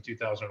 2000,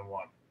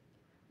 2001.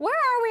 Where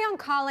are we on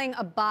calling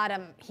a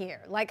bottom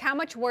here? Like, how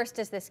much worse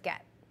does this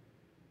get?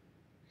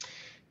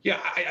 Yeah,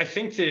 I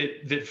think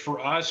that for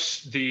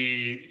us,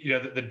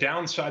 the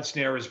downside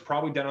scenario is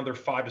probably down another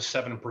 5 to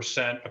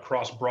 7%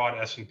 across broad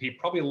S&P,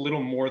 probably a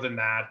little more than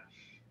that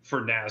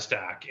for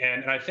NASDAQ.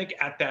 And I think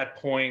at that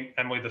point,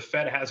 Emily, the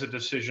Fed has a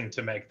decision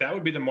to make. That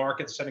would be the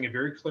market sending a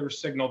very clear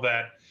signal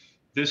that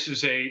this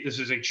is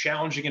a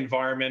challenging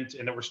environment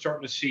and that we're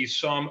starting to see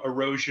some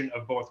erosion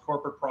of both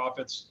corporate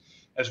profits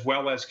as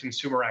well as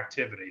consumer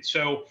activity.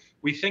 So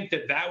we think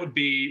that would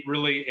be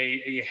really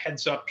a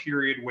heads up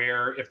period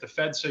where if the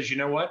Fed says, you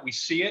know what, we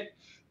see it,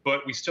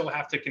 but we still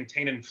have to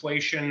contain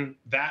inflation,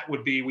 that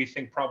would be, we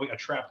think, probably a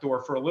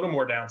trapdoor for a little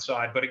more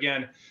downside. But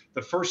again,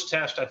 the first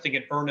test, I think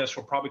in earnest,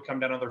 will probably come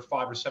down another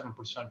 5 or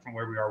 7% from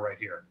where we are right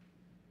here.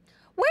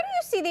 Where do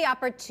you see the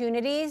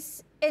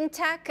opportunities in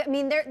tech? I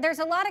mean, there's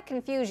a lot of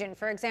confusion.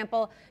 For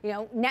example,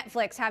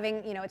 Netflix having,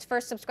 its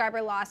first subscriber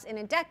loss in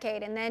a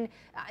decade, and then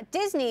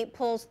Disney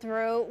pulls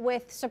through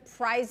with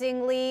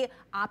surprisingly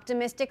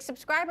optimistic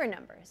subscriber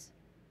numbers.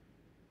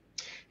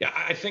 Yeah,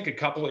 I think a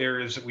couple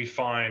areas that we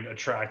find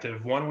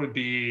attractive. One would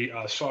be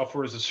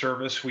software as a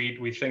service.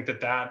 We think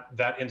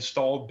that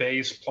installed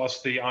base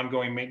plus the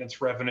ongoing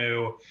maintenance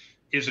revenue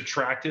is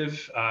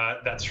attractive.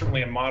 That's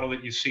certainly a model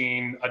that you've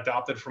seen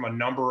adopted from a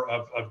number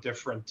of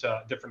different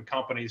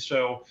companies.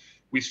 So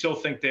we still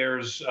think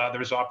there's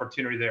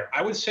opportunity there.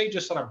 I would say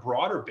just on a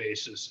broader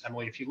basis,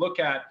 Emily, if you look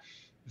at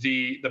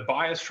the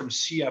bias from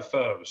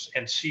CFOs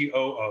and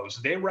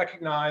COOs, they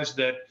recognize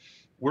that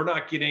we're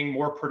not getting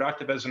more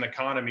productive as an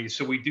economy.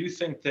 So we do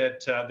think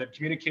that that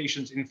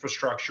communications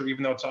infrastructure,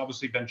 even though it's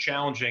obviously been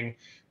challenging,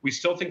 we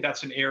still think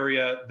that's an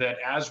area that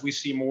as we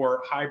see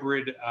more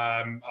hybrid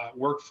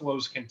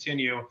workflows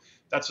continue,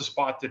 that's a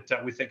spot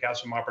that we think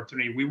has some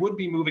opportunity. We would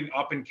be moving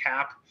up in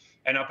cap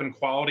and up in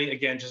quality,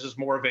 again, just as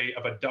more of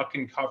a duck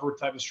and cover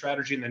type of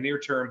strategy in the near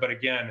term. But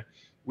again,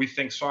 we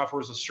think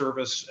software as a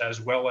service,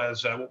 as well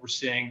as what we're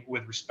seeing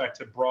with respect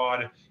to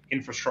broad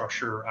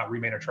infrastructure,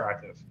 remain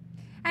attractive.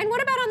 And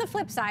what about on the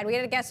flip side? We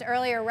had a guest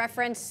earlier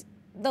reference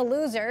the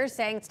losers,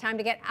 saying it's time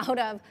to get out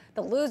of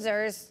the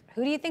losers.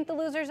 Who do you think the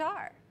losers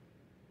are?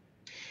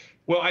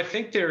 Well, I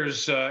think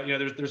there's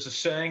a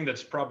saying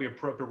that's probably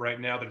appropriate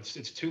right now that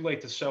it's too late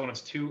to sell and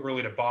it's too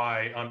early to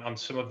buy on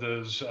some of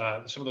those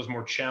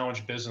more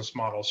challenged business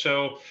models.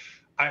 So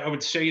I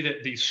would say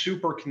that the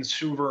super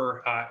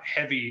consumer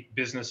heavy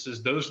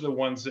businesses, those are the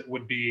ones that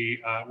would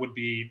be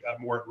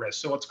more at risk.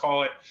 So let's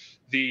call it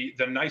the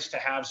nice to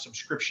have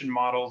subscription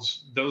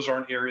models. Those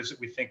aren't areas that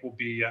we think will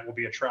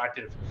be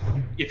attractive.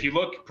 If you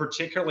look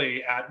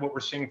particularly at what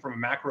we're seeing from a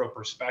macro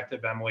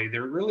perspective, Emily,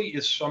 there really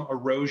is some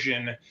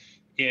erosion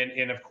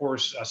of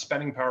course,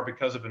 spending power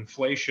because of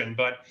inflation.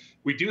 But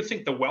we do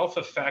think the wealth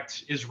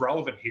effect is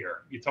relevant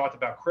here. You talked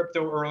about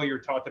crypto earlier,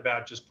 talked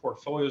about just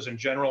portfolios in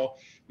general.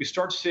 We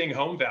start seeing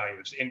home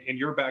values in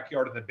your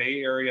backyard in the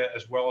Bay Area,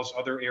 as well as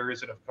other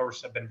areas that, of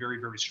course, have been very,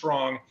 very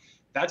strong.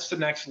 That's the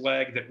next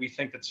leg that we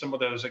think that some of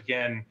those,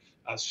 again,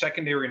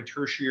 secondary and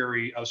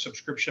tertiary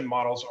subscription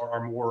models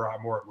are more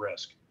at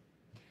risk.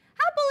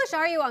 How bullish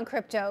are you on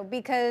crypto?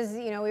 Because,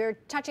 we were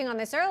touching on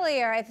this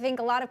earlier. I think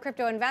a lot of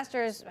crypto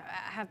investors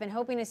have been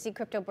hoping to see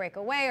crypto break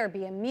away or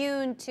be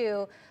immune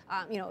to,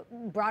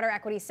 broader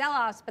equity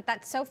sell-offs, but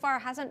that so far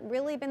hasn't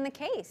really been the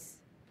case.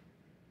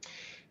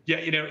 Yeah,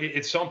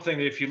 it's something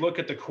that if you look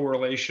at the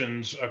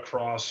correlations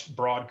across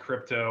broad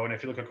crypto, and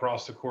if you look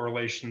across the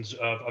correlations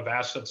of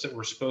assets that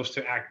were supposed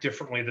to act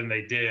differently than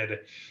they did,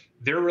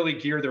 they're really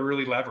geared, they're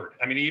really levered.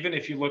 I mean, even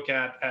if you look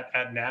at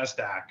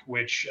NASDAQ,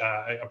 which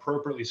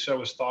appropriately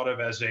so is thought of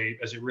as a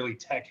really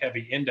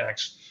tech-heavy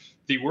index,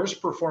 the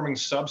worst performing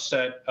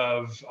subset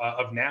of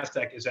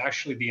NASDAQ is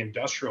actually the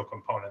industrial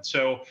component.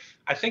 So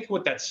I think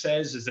what that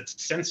says is that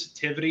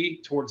sensitivity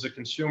towards the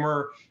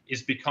consumer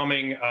is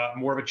becoming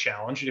more of a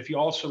challenge. And if you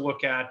also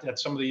look at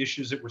some of the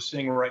issues that we're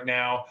seeing right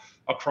now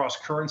across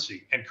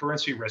currency and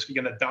currency risk,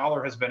 again, the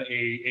dollar has been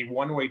a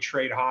one-way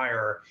trade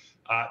higher.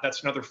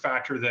 That's another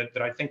factor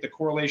that I think the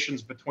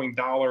correlations between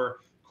dollar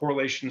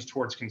correlations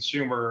towards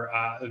consumer,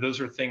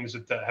 those are things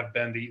that have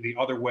been the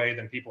other way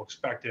than people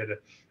expected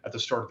at the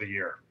start of the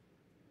year.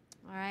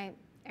 All right,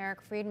 Eric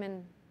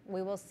Friedman,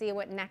 we will see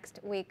what next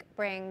week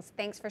brings.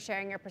 Thanks for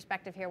sharing your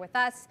perspective here with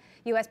us,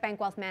 U.S. Bank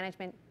Wealth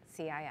Management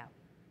CIO.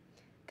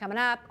 Coming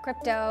up,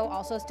 crypto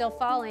also still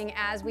falling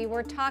as we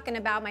were talking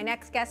about. My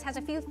next guest has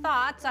a few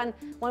thoughts on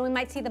when we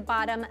might see the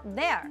bottom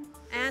there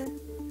and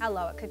how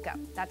low it could go.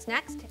 That's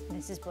next.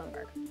 This is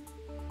Bloomberg.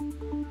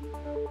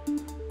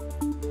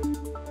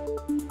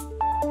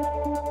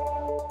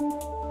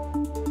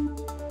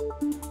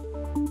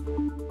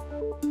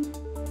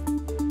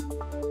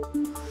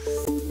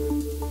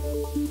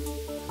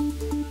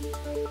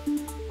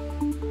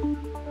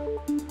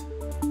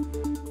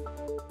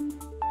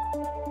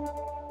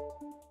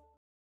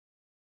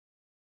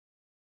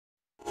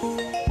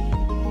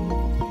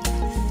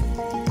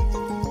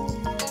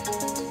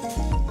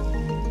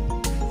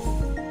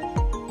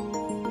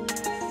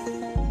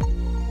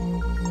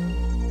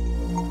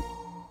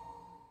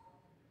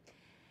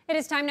 It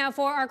is time now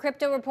for our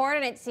crypto report,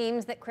 and it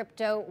seems that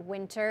crypto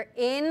winter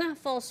in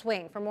full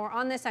swing. For more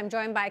on this, I'm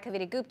joined by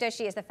Kavita Gupta.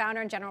 She is the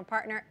founder and general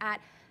partner at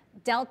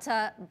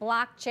Delta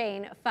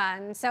Blockchain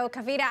Fund. So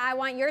Kavita, I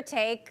want your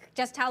take.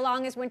 Just how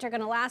long is winter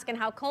going to last, and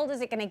how cold is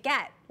it going to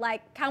get?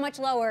 Like, how much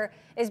lower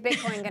is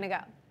Bitcoin going to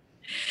go?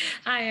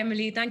 Hi,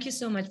 Emily. Thank you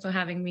so much for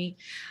having me.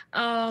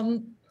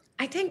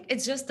 I think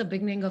it's just the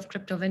beginning of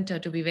crypto winter,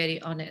 to be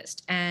very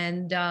honest.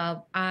 And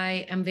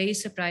I am very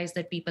surprised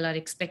that people are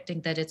expecting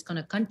that it's going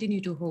to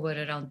continue to hover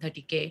around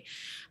 30K.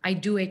 I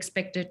do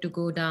expect it to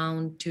go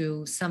down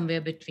to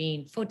somewhere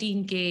between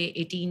 14K,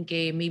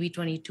 18K, maybe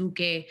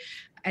 22K.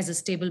 As a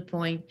stable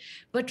point.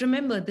 But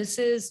remember,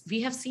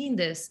 we have seen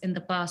this in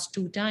the past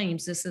 2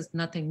 times. This is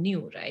nothing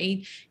new,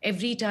 right?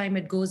 Every time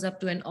it goes up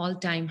to an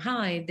all-time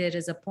high, there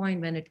is a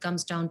point when it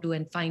comes down to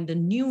and find a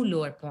new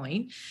lower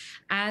point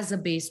as a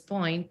base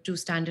point to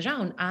stand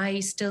around. I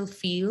still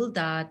feel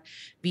that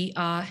we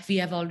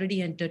have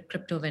already entered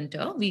crypto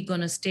winter. We're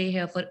going to stay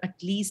here for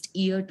at least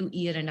year to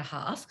year and a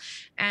half.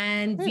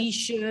 And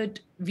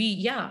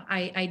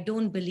I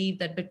don't believe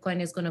that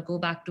Bitcoin is going to go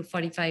back to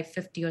 45,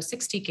 50 or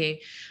 60K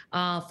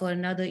for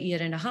another year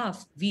and a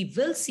half. We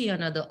will see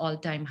another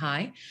all-time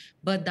high,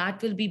 but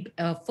that will be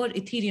for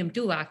Ethereum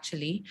too,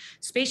 actually,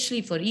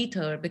 especially for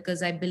Ether,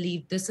 because I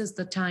believe this is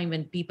the time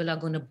when people are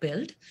going to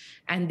build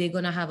and they're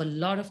going to have a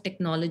lot of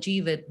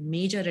technology with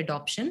major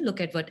adoption. Look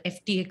at what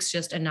FTX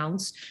just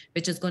announced,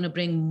 which is going to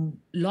bring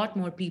a lot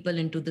more people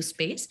into the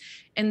space.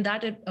 And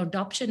that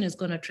adoption is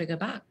going to trigger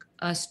back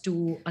us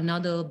to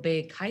another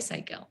big high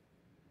cycle.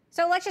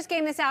 So let's just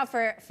game this out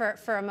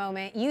for a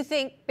moment. You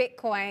think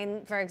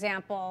Bitcoin, for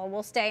example,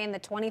 will stay in the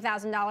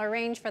 $20,000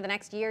 range for the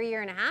next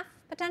year and a half,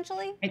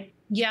 potentially?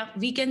 Yeah,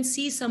 we can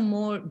see some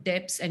more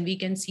dips and we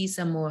can see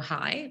some more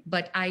high,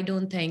 but I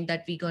don't think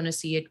that we're going to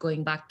see it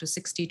going back to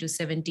 60 to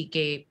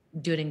 70K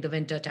during the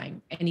winter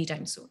time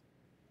anytime soon.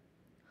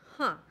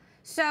 Huh.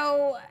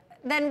 So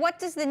then what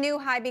does the new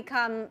high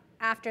become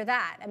after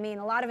that? I mean,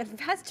 a lot of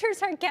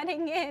investors are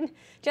getting in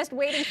just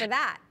waiting for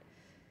that.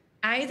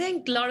 I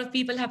think a lot of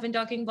people have been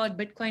talking about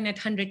Bitcoin at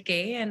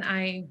 100K, and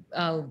I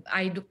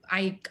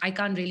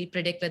can't really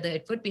predict whether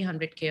it would be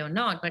 100K or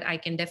not, but I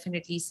can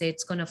definitely say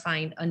it's going to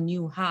find a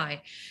new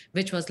high,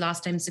 which was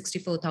last time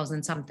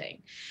 64,000 something.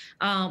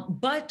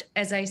 But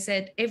as I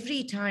said,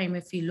 every time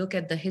if you look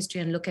at the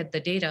history and look at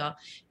the data,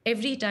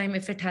 every time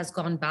if it has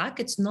gone back,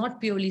 it's not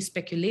purely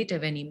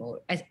speculative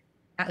anymore.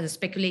 the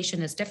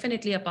speculation is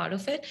definitely a part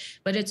of it,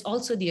 but it's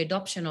also the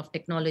adoption of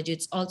technology.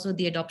 It's also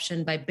the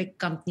adoption by big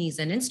companies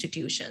and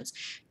institutions.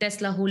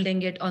 Tesla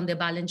holding it on their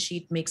balance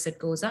sheet makes it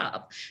goes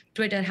up.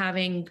 Twitter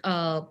having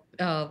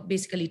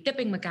basically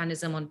tipping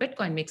mechanism on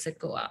Bitcoin makes it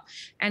go up.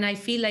 And I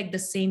feel like the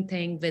same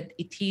thing with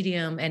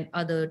Ethereum and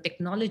other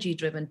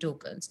technology-driven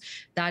tokens,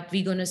 that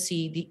we're going to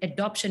see the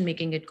adoption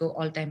making it go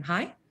all-time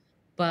high.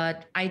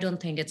 But I don't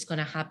think it's going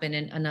to happen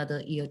in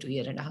another year to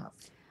year and a half.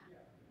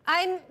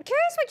 I'm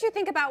curious what you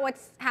think about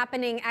what's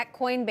happening at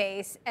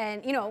Coinbase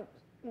and,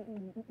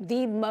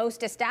 the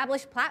most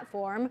established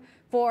platform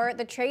for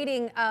the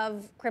trading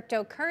of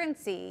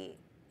cryptocurrency.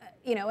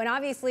 And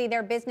obviously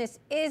their business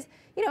is,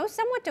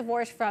 somewhat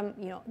divorced from,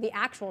 the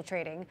actual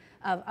trading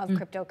of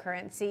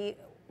cryptocurrency.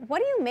 What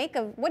do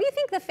you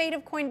think the fate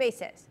of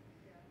Coinbase is?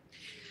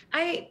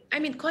 I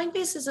mean,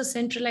 Coinbase is a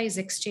centralized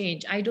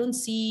exchange. I don't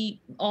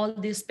see all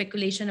this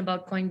speculation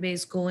about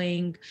Coinbase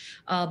going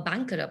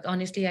bankrupt.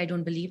 Honestly, I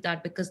don't believe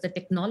that because the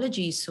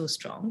technology is so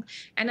strong.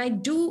 And I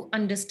do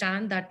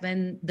understand that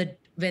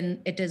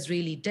when it is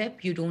really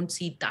dip, you don't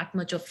see that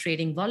much of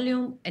trading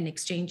volume, an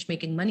exchange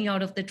making money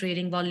out of the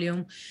trading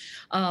volume,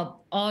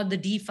 or the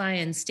DeFi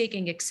and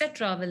staking,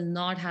 etc., will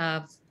not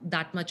have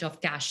that much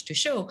of cash to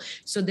show.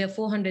 So there are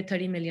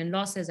 430 million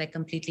losses. I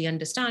completely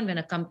understand when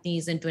a company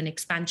is into an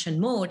expansion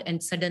mode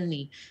and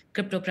suddenly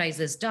crypto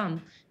prices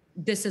dump.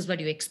 This is what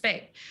you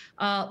expect.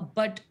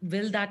 But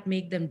will that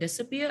make them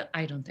disappear?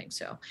 I don't think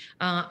so.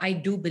 I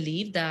do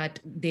believe that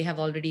they have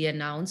already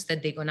announced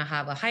that they're going to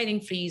have a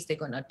hiring freeze. They're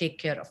going to take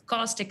care of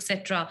cost,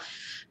 etc.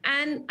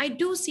 And I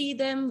do see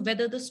them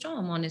weather the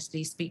storm,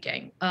 honestly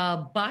speaking,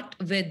 but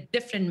with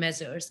different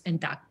measures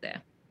intact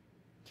there.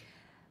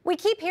 We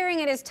keep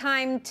hearing it is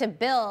time to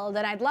build,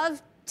 and I'd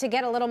love to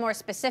get a little more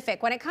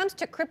specific. When it comes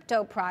to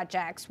crypto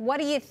projects, what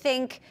do you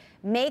think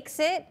makes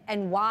it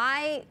and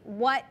why?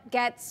 What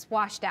gets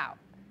washed out?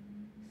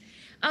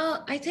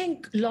 I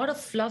think a lot of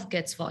fluff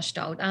gets washed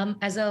out.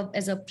 As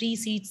a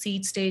pre-seed,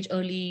 seed stage,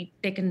 early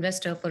tech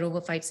investor for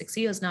over 5-6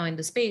 years now in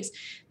the space,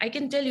 I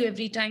can tell you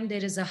every time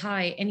there is a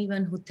high,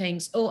 anyone who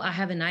thinks, oh, I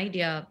have an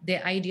idea,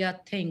 their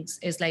idea thinks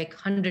is like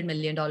 $100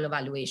 million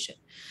valuation.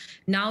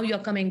 Now you're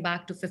coming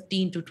back to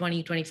 15 to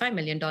 20, $25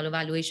 million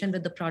valuation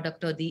with the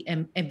product or the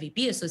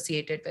MVP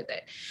associated with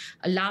it.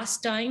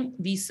 Last time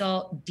we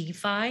saw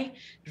DeFi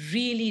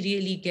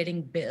really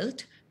getting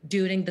built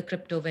during the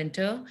crypto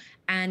winter,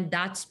 and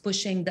that's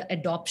pushing the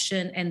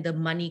adoption and the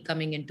money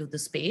coming into the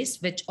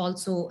space, which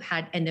also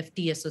had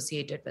NFT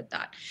associated with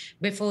that.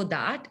 Before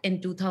that,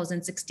 in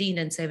 2016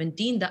 and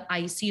 17, the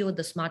ICO,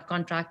 the smart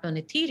contract on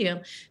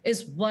Ethereum,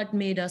 is what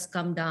made us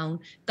come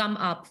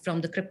up from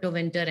the crypto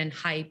winter and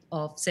hype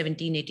of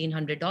 $1,700,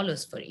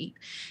 $1,800 for ETH.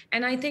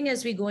 And I think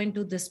as we go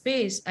into this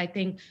space, I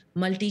think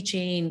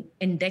multi-chain,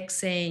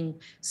 indexing,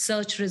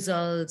 search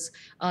results,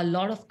 a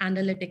lot of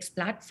analytics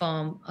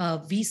platform,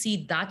 we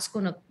see that's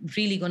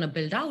really going to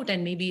build out,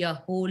 and maybe a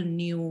whole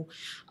new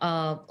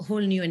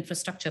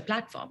infrastructure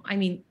platform. I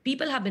mean,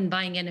 people have been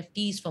buying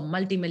NFTs for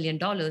multi-million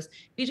dollars.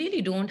 We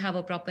really don't have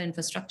a proper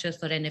infrastructure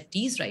for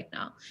NFTs right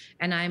now.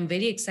 And I'm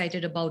very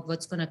excited about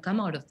what's going to come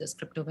out of this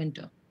crypto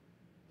winter.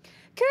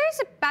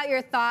 Curious about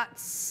your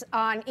thoughts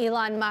on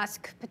Elon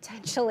Musk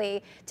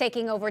potentially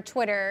taking over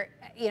Twitter,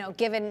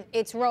 given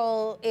its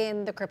role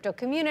in the crypto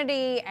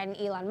community and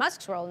Elon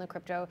Musk's role in the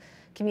crypto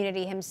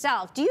community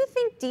himself. Do you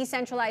think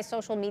decentralized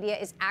social media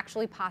is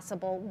actually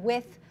possible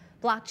with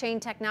blockchain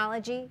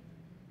technology?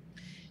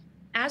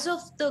 As of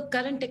the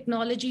current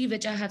technology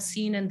which I have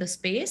seen in the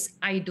space,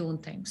 I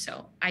don't think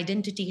so.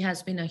 Identity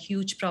has been a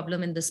huge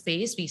problem in the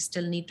space. We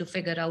still need to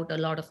figure out a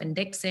lot of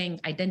indexing,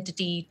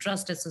 identity,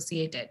 trust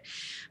associated.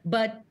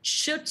 But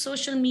should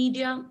social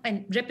media,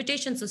 and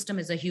reputation system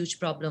is a huge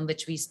problem,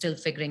 which we're still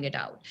figuring it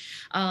out.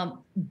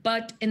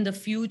 But in the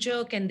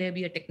future, can there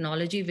be a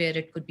technology where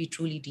it could be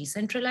truly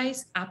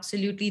decentralized?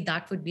 Absolutely,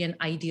 that would be an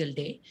ideal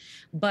day.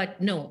 But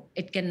no,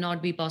 it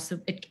cannot be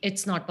possible.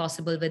 It's not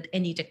possible with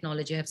any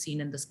technology I've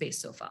seen in the space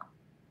so far.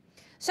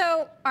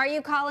 So are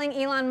you calling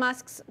Elon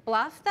Musk's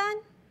bluff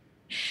then?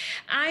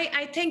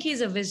 I think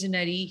he's a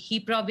visionary. He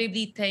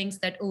probably thinks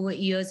that over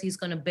years he's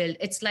going to build.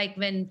 It's like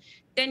when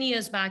 10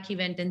 years back he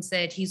went and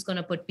said he's going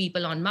to put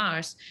people on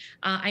Mars.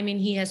 I mean,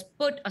 he has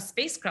put a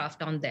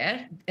spacecraft on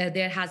there.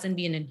 There hasn't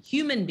been a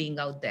human being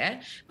out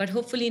there, but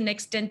hopefully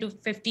next 10 to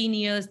 15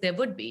 years there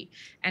would be.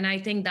 And I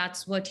think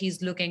that's what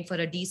he's looking for,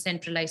 a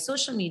decentralized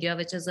social media,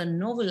 which is a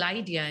novel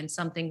idea and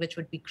something which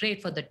would be great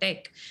for the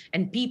tech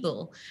and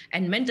people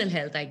and mental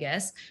health, I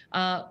guess.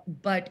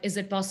 But is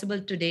it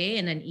possible today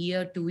in an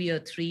year, 2 year,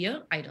 3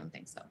 year? I don't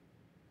think so.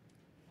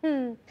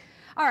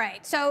 All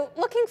right, so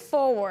looking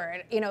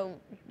forward,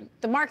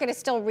 the market is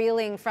still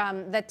reeling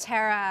from the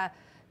Terra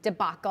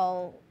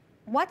debacle.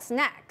 What's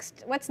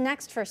next? What's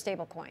next for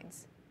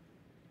stablecoins?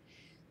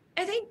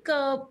 I think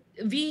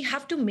we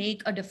have to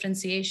make a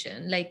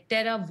differentiation. Like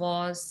Terra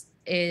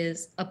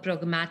is a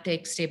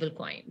programmatic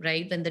stablecoin,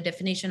 right? When the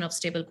definition of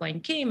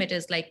stablecoin came, it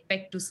is like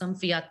pegged to some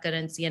fiat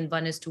currency and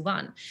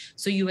 1:1.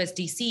 So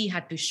USDC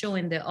had to show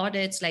in their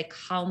audits like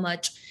how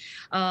much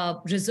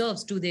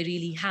reserves do they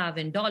really have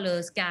in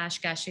dollars, cash,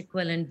 cash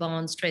equivalent,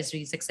 bonds,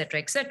 treasuries, et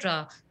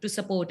cetera, to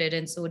support it.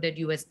 And so did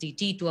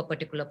USDT to a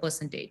particular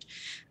percentage.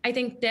 I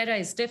think Terra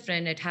is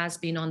different. It has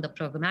been on the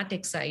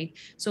programmatic side.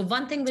 So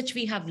one thing which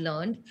we have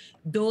learned,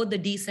 though the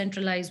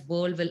decentralized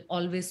world will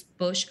always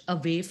push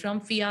away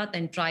from fiat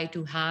and try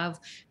to have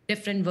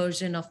different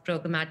version of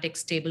programmatic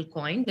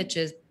stablecoin, which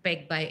is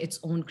pegged by its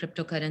own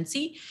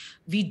cryptocurrency,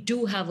 we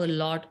do have a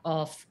lot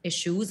of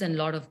issues and a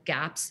lot of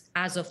gaps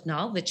as of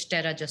now, which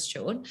Terra just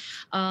showed.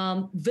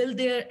 Will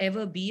there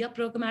ever be a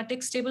programmatic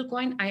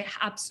stablecoin? I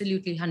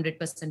absolutely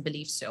 100%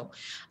 believe so.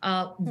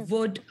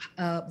 Would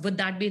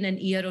that be in an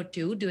year or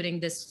two during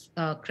this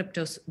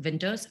crypto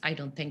winters? I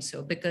don't think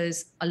so,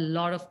 because a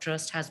lot of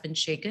trust has been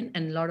shaken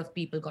and a lot of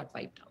people got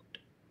wiped out.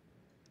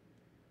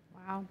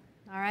 Wow.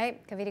 All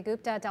right, Kavita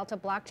Gupta, Delta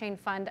Blockchain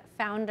Fund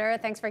founder.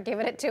 Thanks for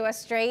giving it to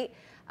us straight.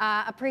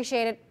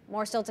 Appreciate it.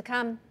 More still to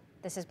come.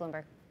 This is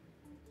Bloomberg.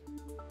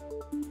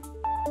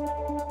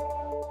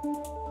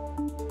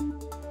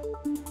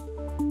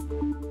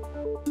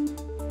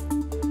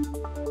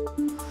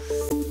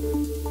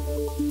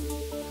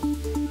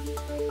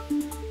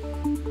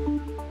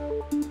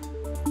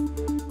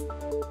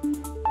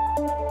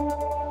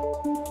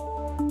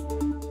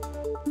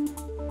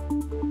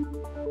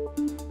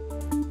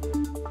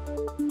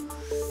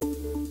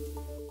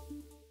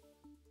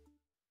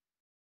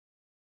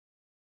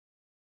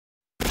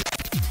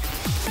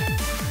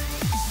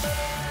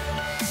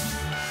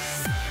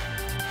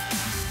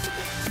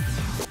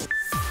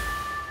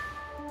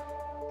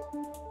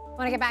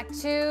 I want to get back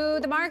to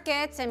the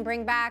markets and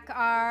bring back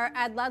our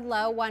Ed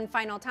Ludlow one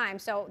final time.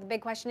 So the big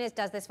question is,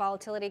 does this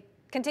volatility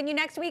continue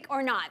next week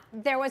or not?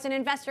 There was an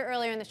investor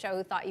earlier in the show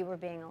who thought you were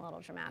being a little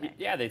dramatic.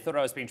 Yeah, they thought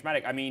I was being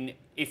dramatic. I mean,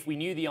 if we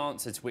knew the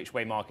answer to which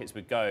way markets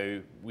would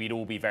go, we'd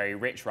all be very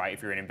rich, right?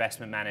 If you're an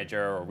investment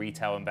manager or a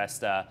retail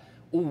investor,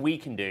 all we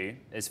can do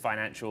as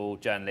financial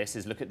journalists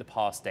is look at the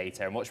past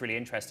data. And what's really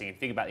interesting, if you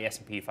think about the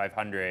S&P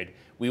 500,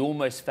 we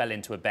almost fell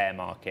into a bear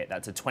market.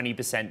 That's a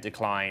 20%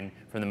 decline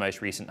from the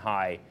most recent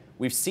high.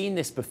 We've seen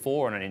this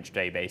before on an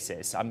intraday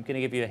basis. I'm going to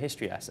give you a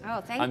history lesson.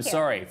 Oh, thank you. I'm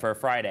sorry for a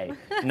Friday.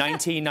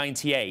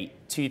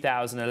 1998,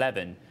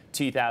 2011,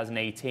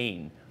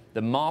 2018.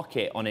 The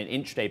market on an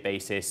intraday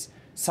basis,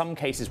 some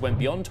cases went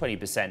beyond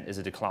 20% as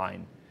a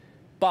decline.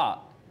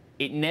 But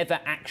it never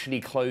actually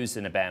closed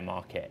in a bear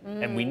market.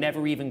 And we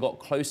never even got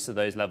close to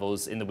those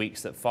levels in the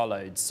weeks that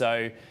followed.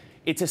 So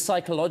it's a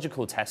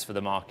psychological test for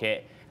the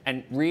market.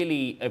 And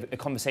really, a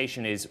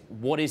conversation is,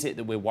 what is it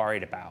that we're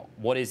worried about?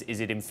 Is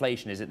it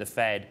inflation? Is it the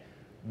Fed?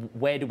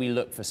 Where do we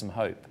look for some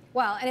hope?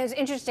 Well, and it was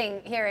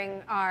interesting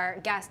hearing our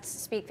guests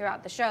speak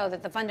throughout the show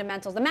that the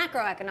fundamentals, the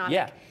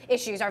macroeconomic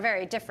issues are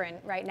very different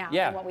right now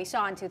than what we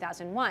saw in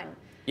 2001,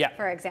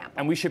 for example.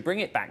 And we should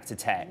bring it back to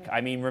tech.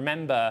 I mean,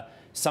 remember,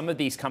 some of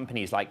these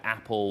companies like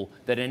Apple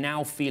that are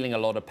now feeling a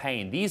lot of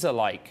pain, these are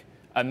like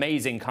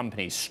amazing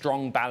companies,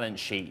 strong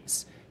balance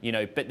sheets, you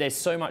know, but there's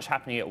so much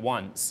happening at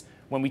once.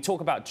 When we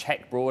talk about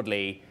tech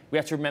broadly, we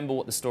have to remember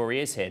what the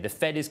story is here. The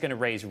Fed is going to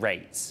raise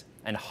rates,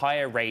 and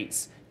higher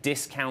rates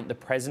discount the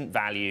present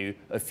value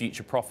of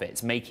future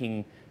profits,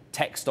 making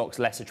tech stocks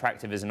less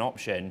attractive as an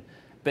option.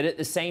 But at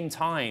the same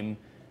time,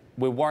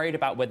 we're worried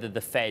about whether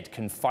the Fed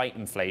can fight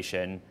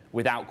inflation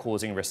without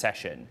causing a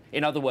recession.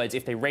 In other words,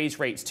 if they raise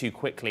rates too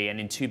quickly and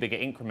in too big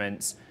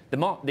increments,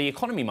 the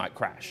economy might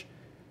crash.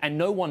 And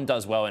no one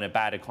does well in a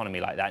bad economy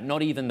like that,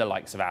 not even the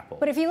likes of Apple.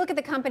 But if you look at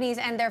the companies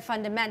and their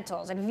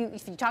fundamentals, and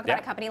if you talk about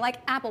a company like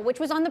Apple,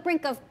 which was on the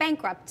brink of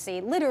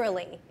bankruptcy,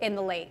 literally, in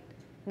the late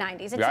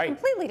 90s, it's a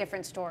completely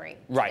different story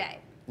today.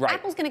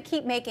 Apple's going to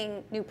keep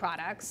making new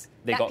products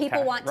that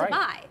people want to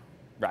buy.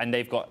 And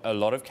they've got a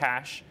lot of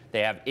cash,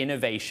 they have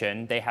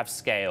innovation, they have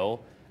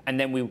scale, and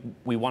then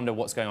we wonder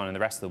what's going on in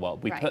the rest of the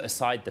world. We put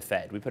aside the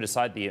Fed, we put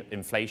aside the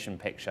inflation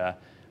picture,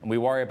 and we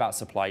worry about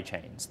supply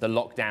chains, the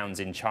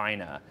lockdowns in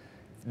China.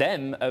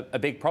 Then a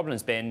big problem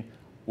has been,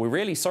 we're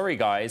really sorry,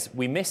 guys,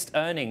 we missed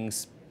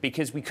earnings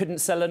because we couldn't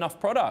sell enough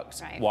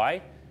products.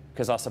 Why?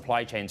 Because our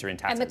supply chains are in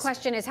tatters. And the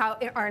question is, how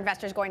are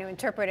investors going to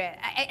interpret it?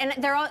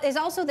 And there is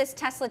also this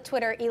Tesla,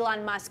 Twitter,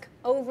 Elon Musk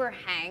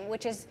overhang,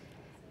 which is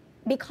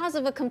because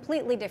of a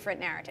completely different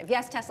narrative.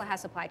 Yes, Tesla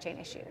has supply chain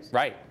issues.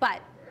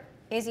 But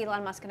is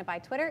Elon Musk going to buy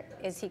Twitter?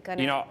 Is he going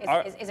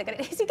to? Is he going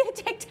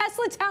to take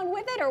Tesla down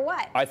with it, or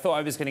what? I thought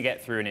I was going to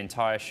get through an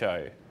entire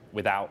show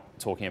without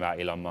talking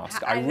about Elon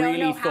Musk. I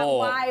really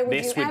thought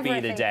this would be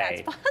the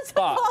day.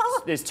 But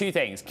there's two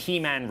things. Key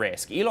man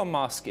risk. Elon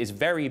Musk is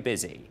very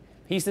busy.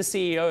 He's the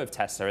CEO of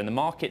Tesla, and the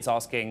market's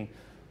asking,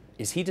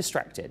 is he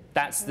distracted?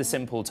 That's the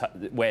simple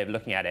way of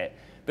looking at it.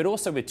 But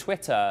also with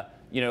Twitter,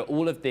 you know,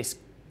 all of this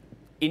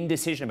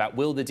indecision about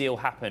will the deal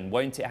happen,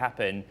 won't it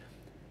happen?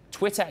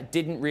 Twitter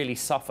didn't really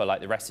suffer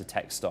like the rest of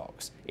tech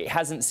stocks. It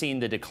hasn't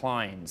seen the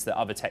declines that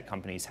other tech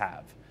companies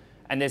have.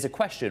 And there's a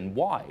question,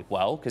 why?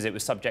 Well, because it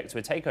was subject to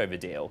a takeover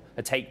deal,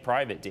 a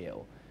take-private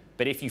deal.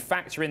 But if you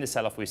factor in the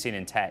sell-off we've seen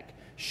in tech,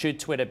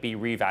 should Twitter be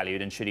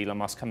revalued and should Elon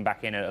Musk come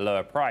back in at a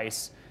lower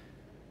price?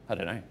 I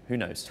don't know. Who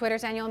knows?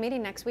 Twitter's annual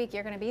meeting next week.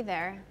 You're going to be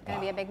there. Going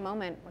to be a big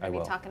moment. We're going to be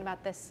will. talking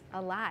about this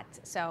a lot.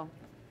 So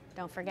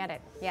don't forget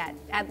it. Yeah,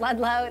 at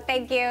Ludlow,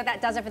 thank you.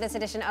 That does it for this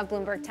edition of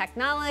Bloomberg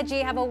Technology.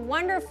 Have a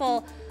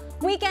wonderful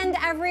weekend,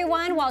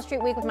 everyone. Wall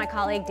Street Week with my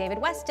colleague David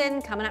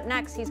Weston. Coming up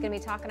next, he's going to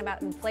be talking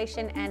about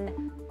inflation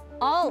and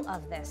all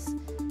of this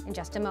in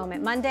just a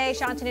moment. Monday,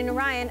 Shantanu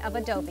Narayan of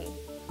Adobe.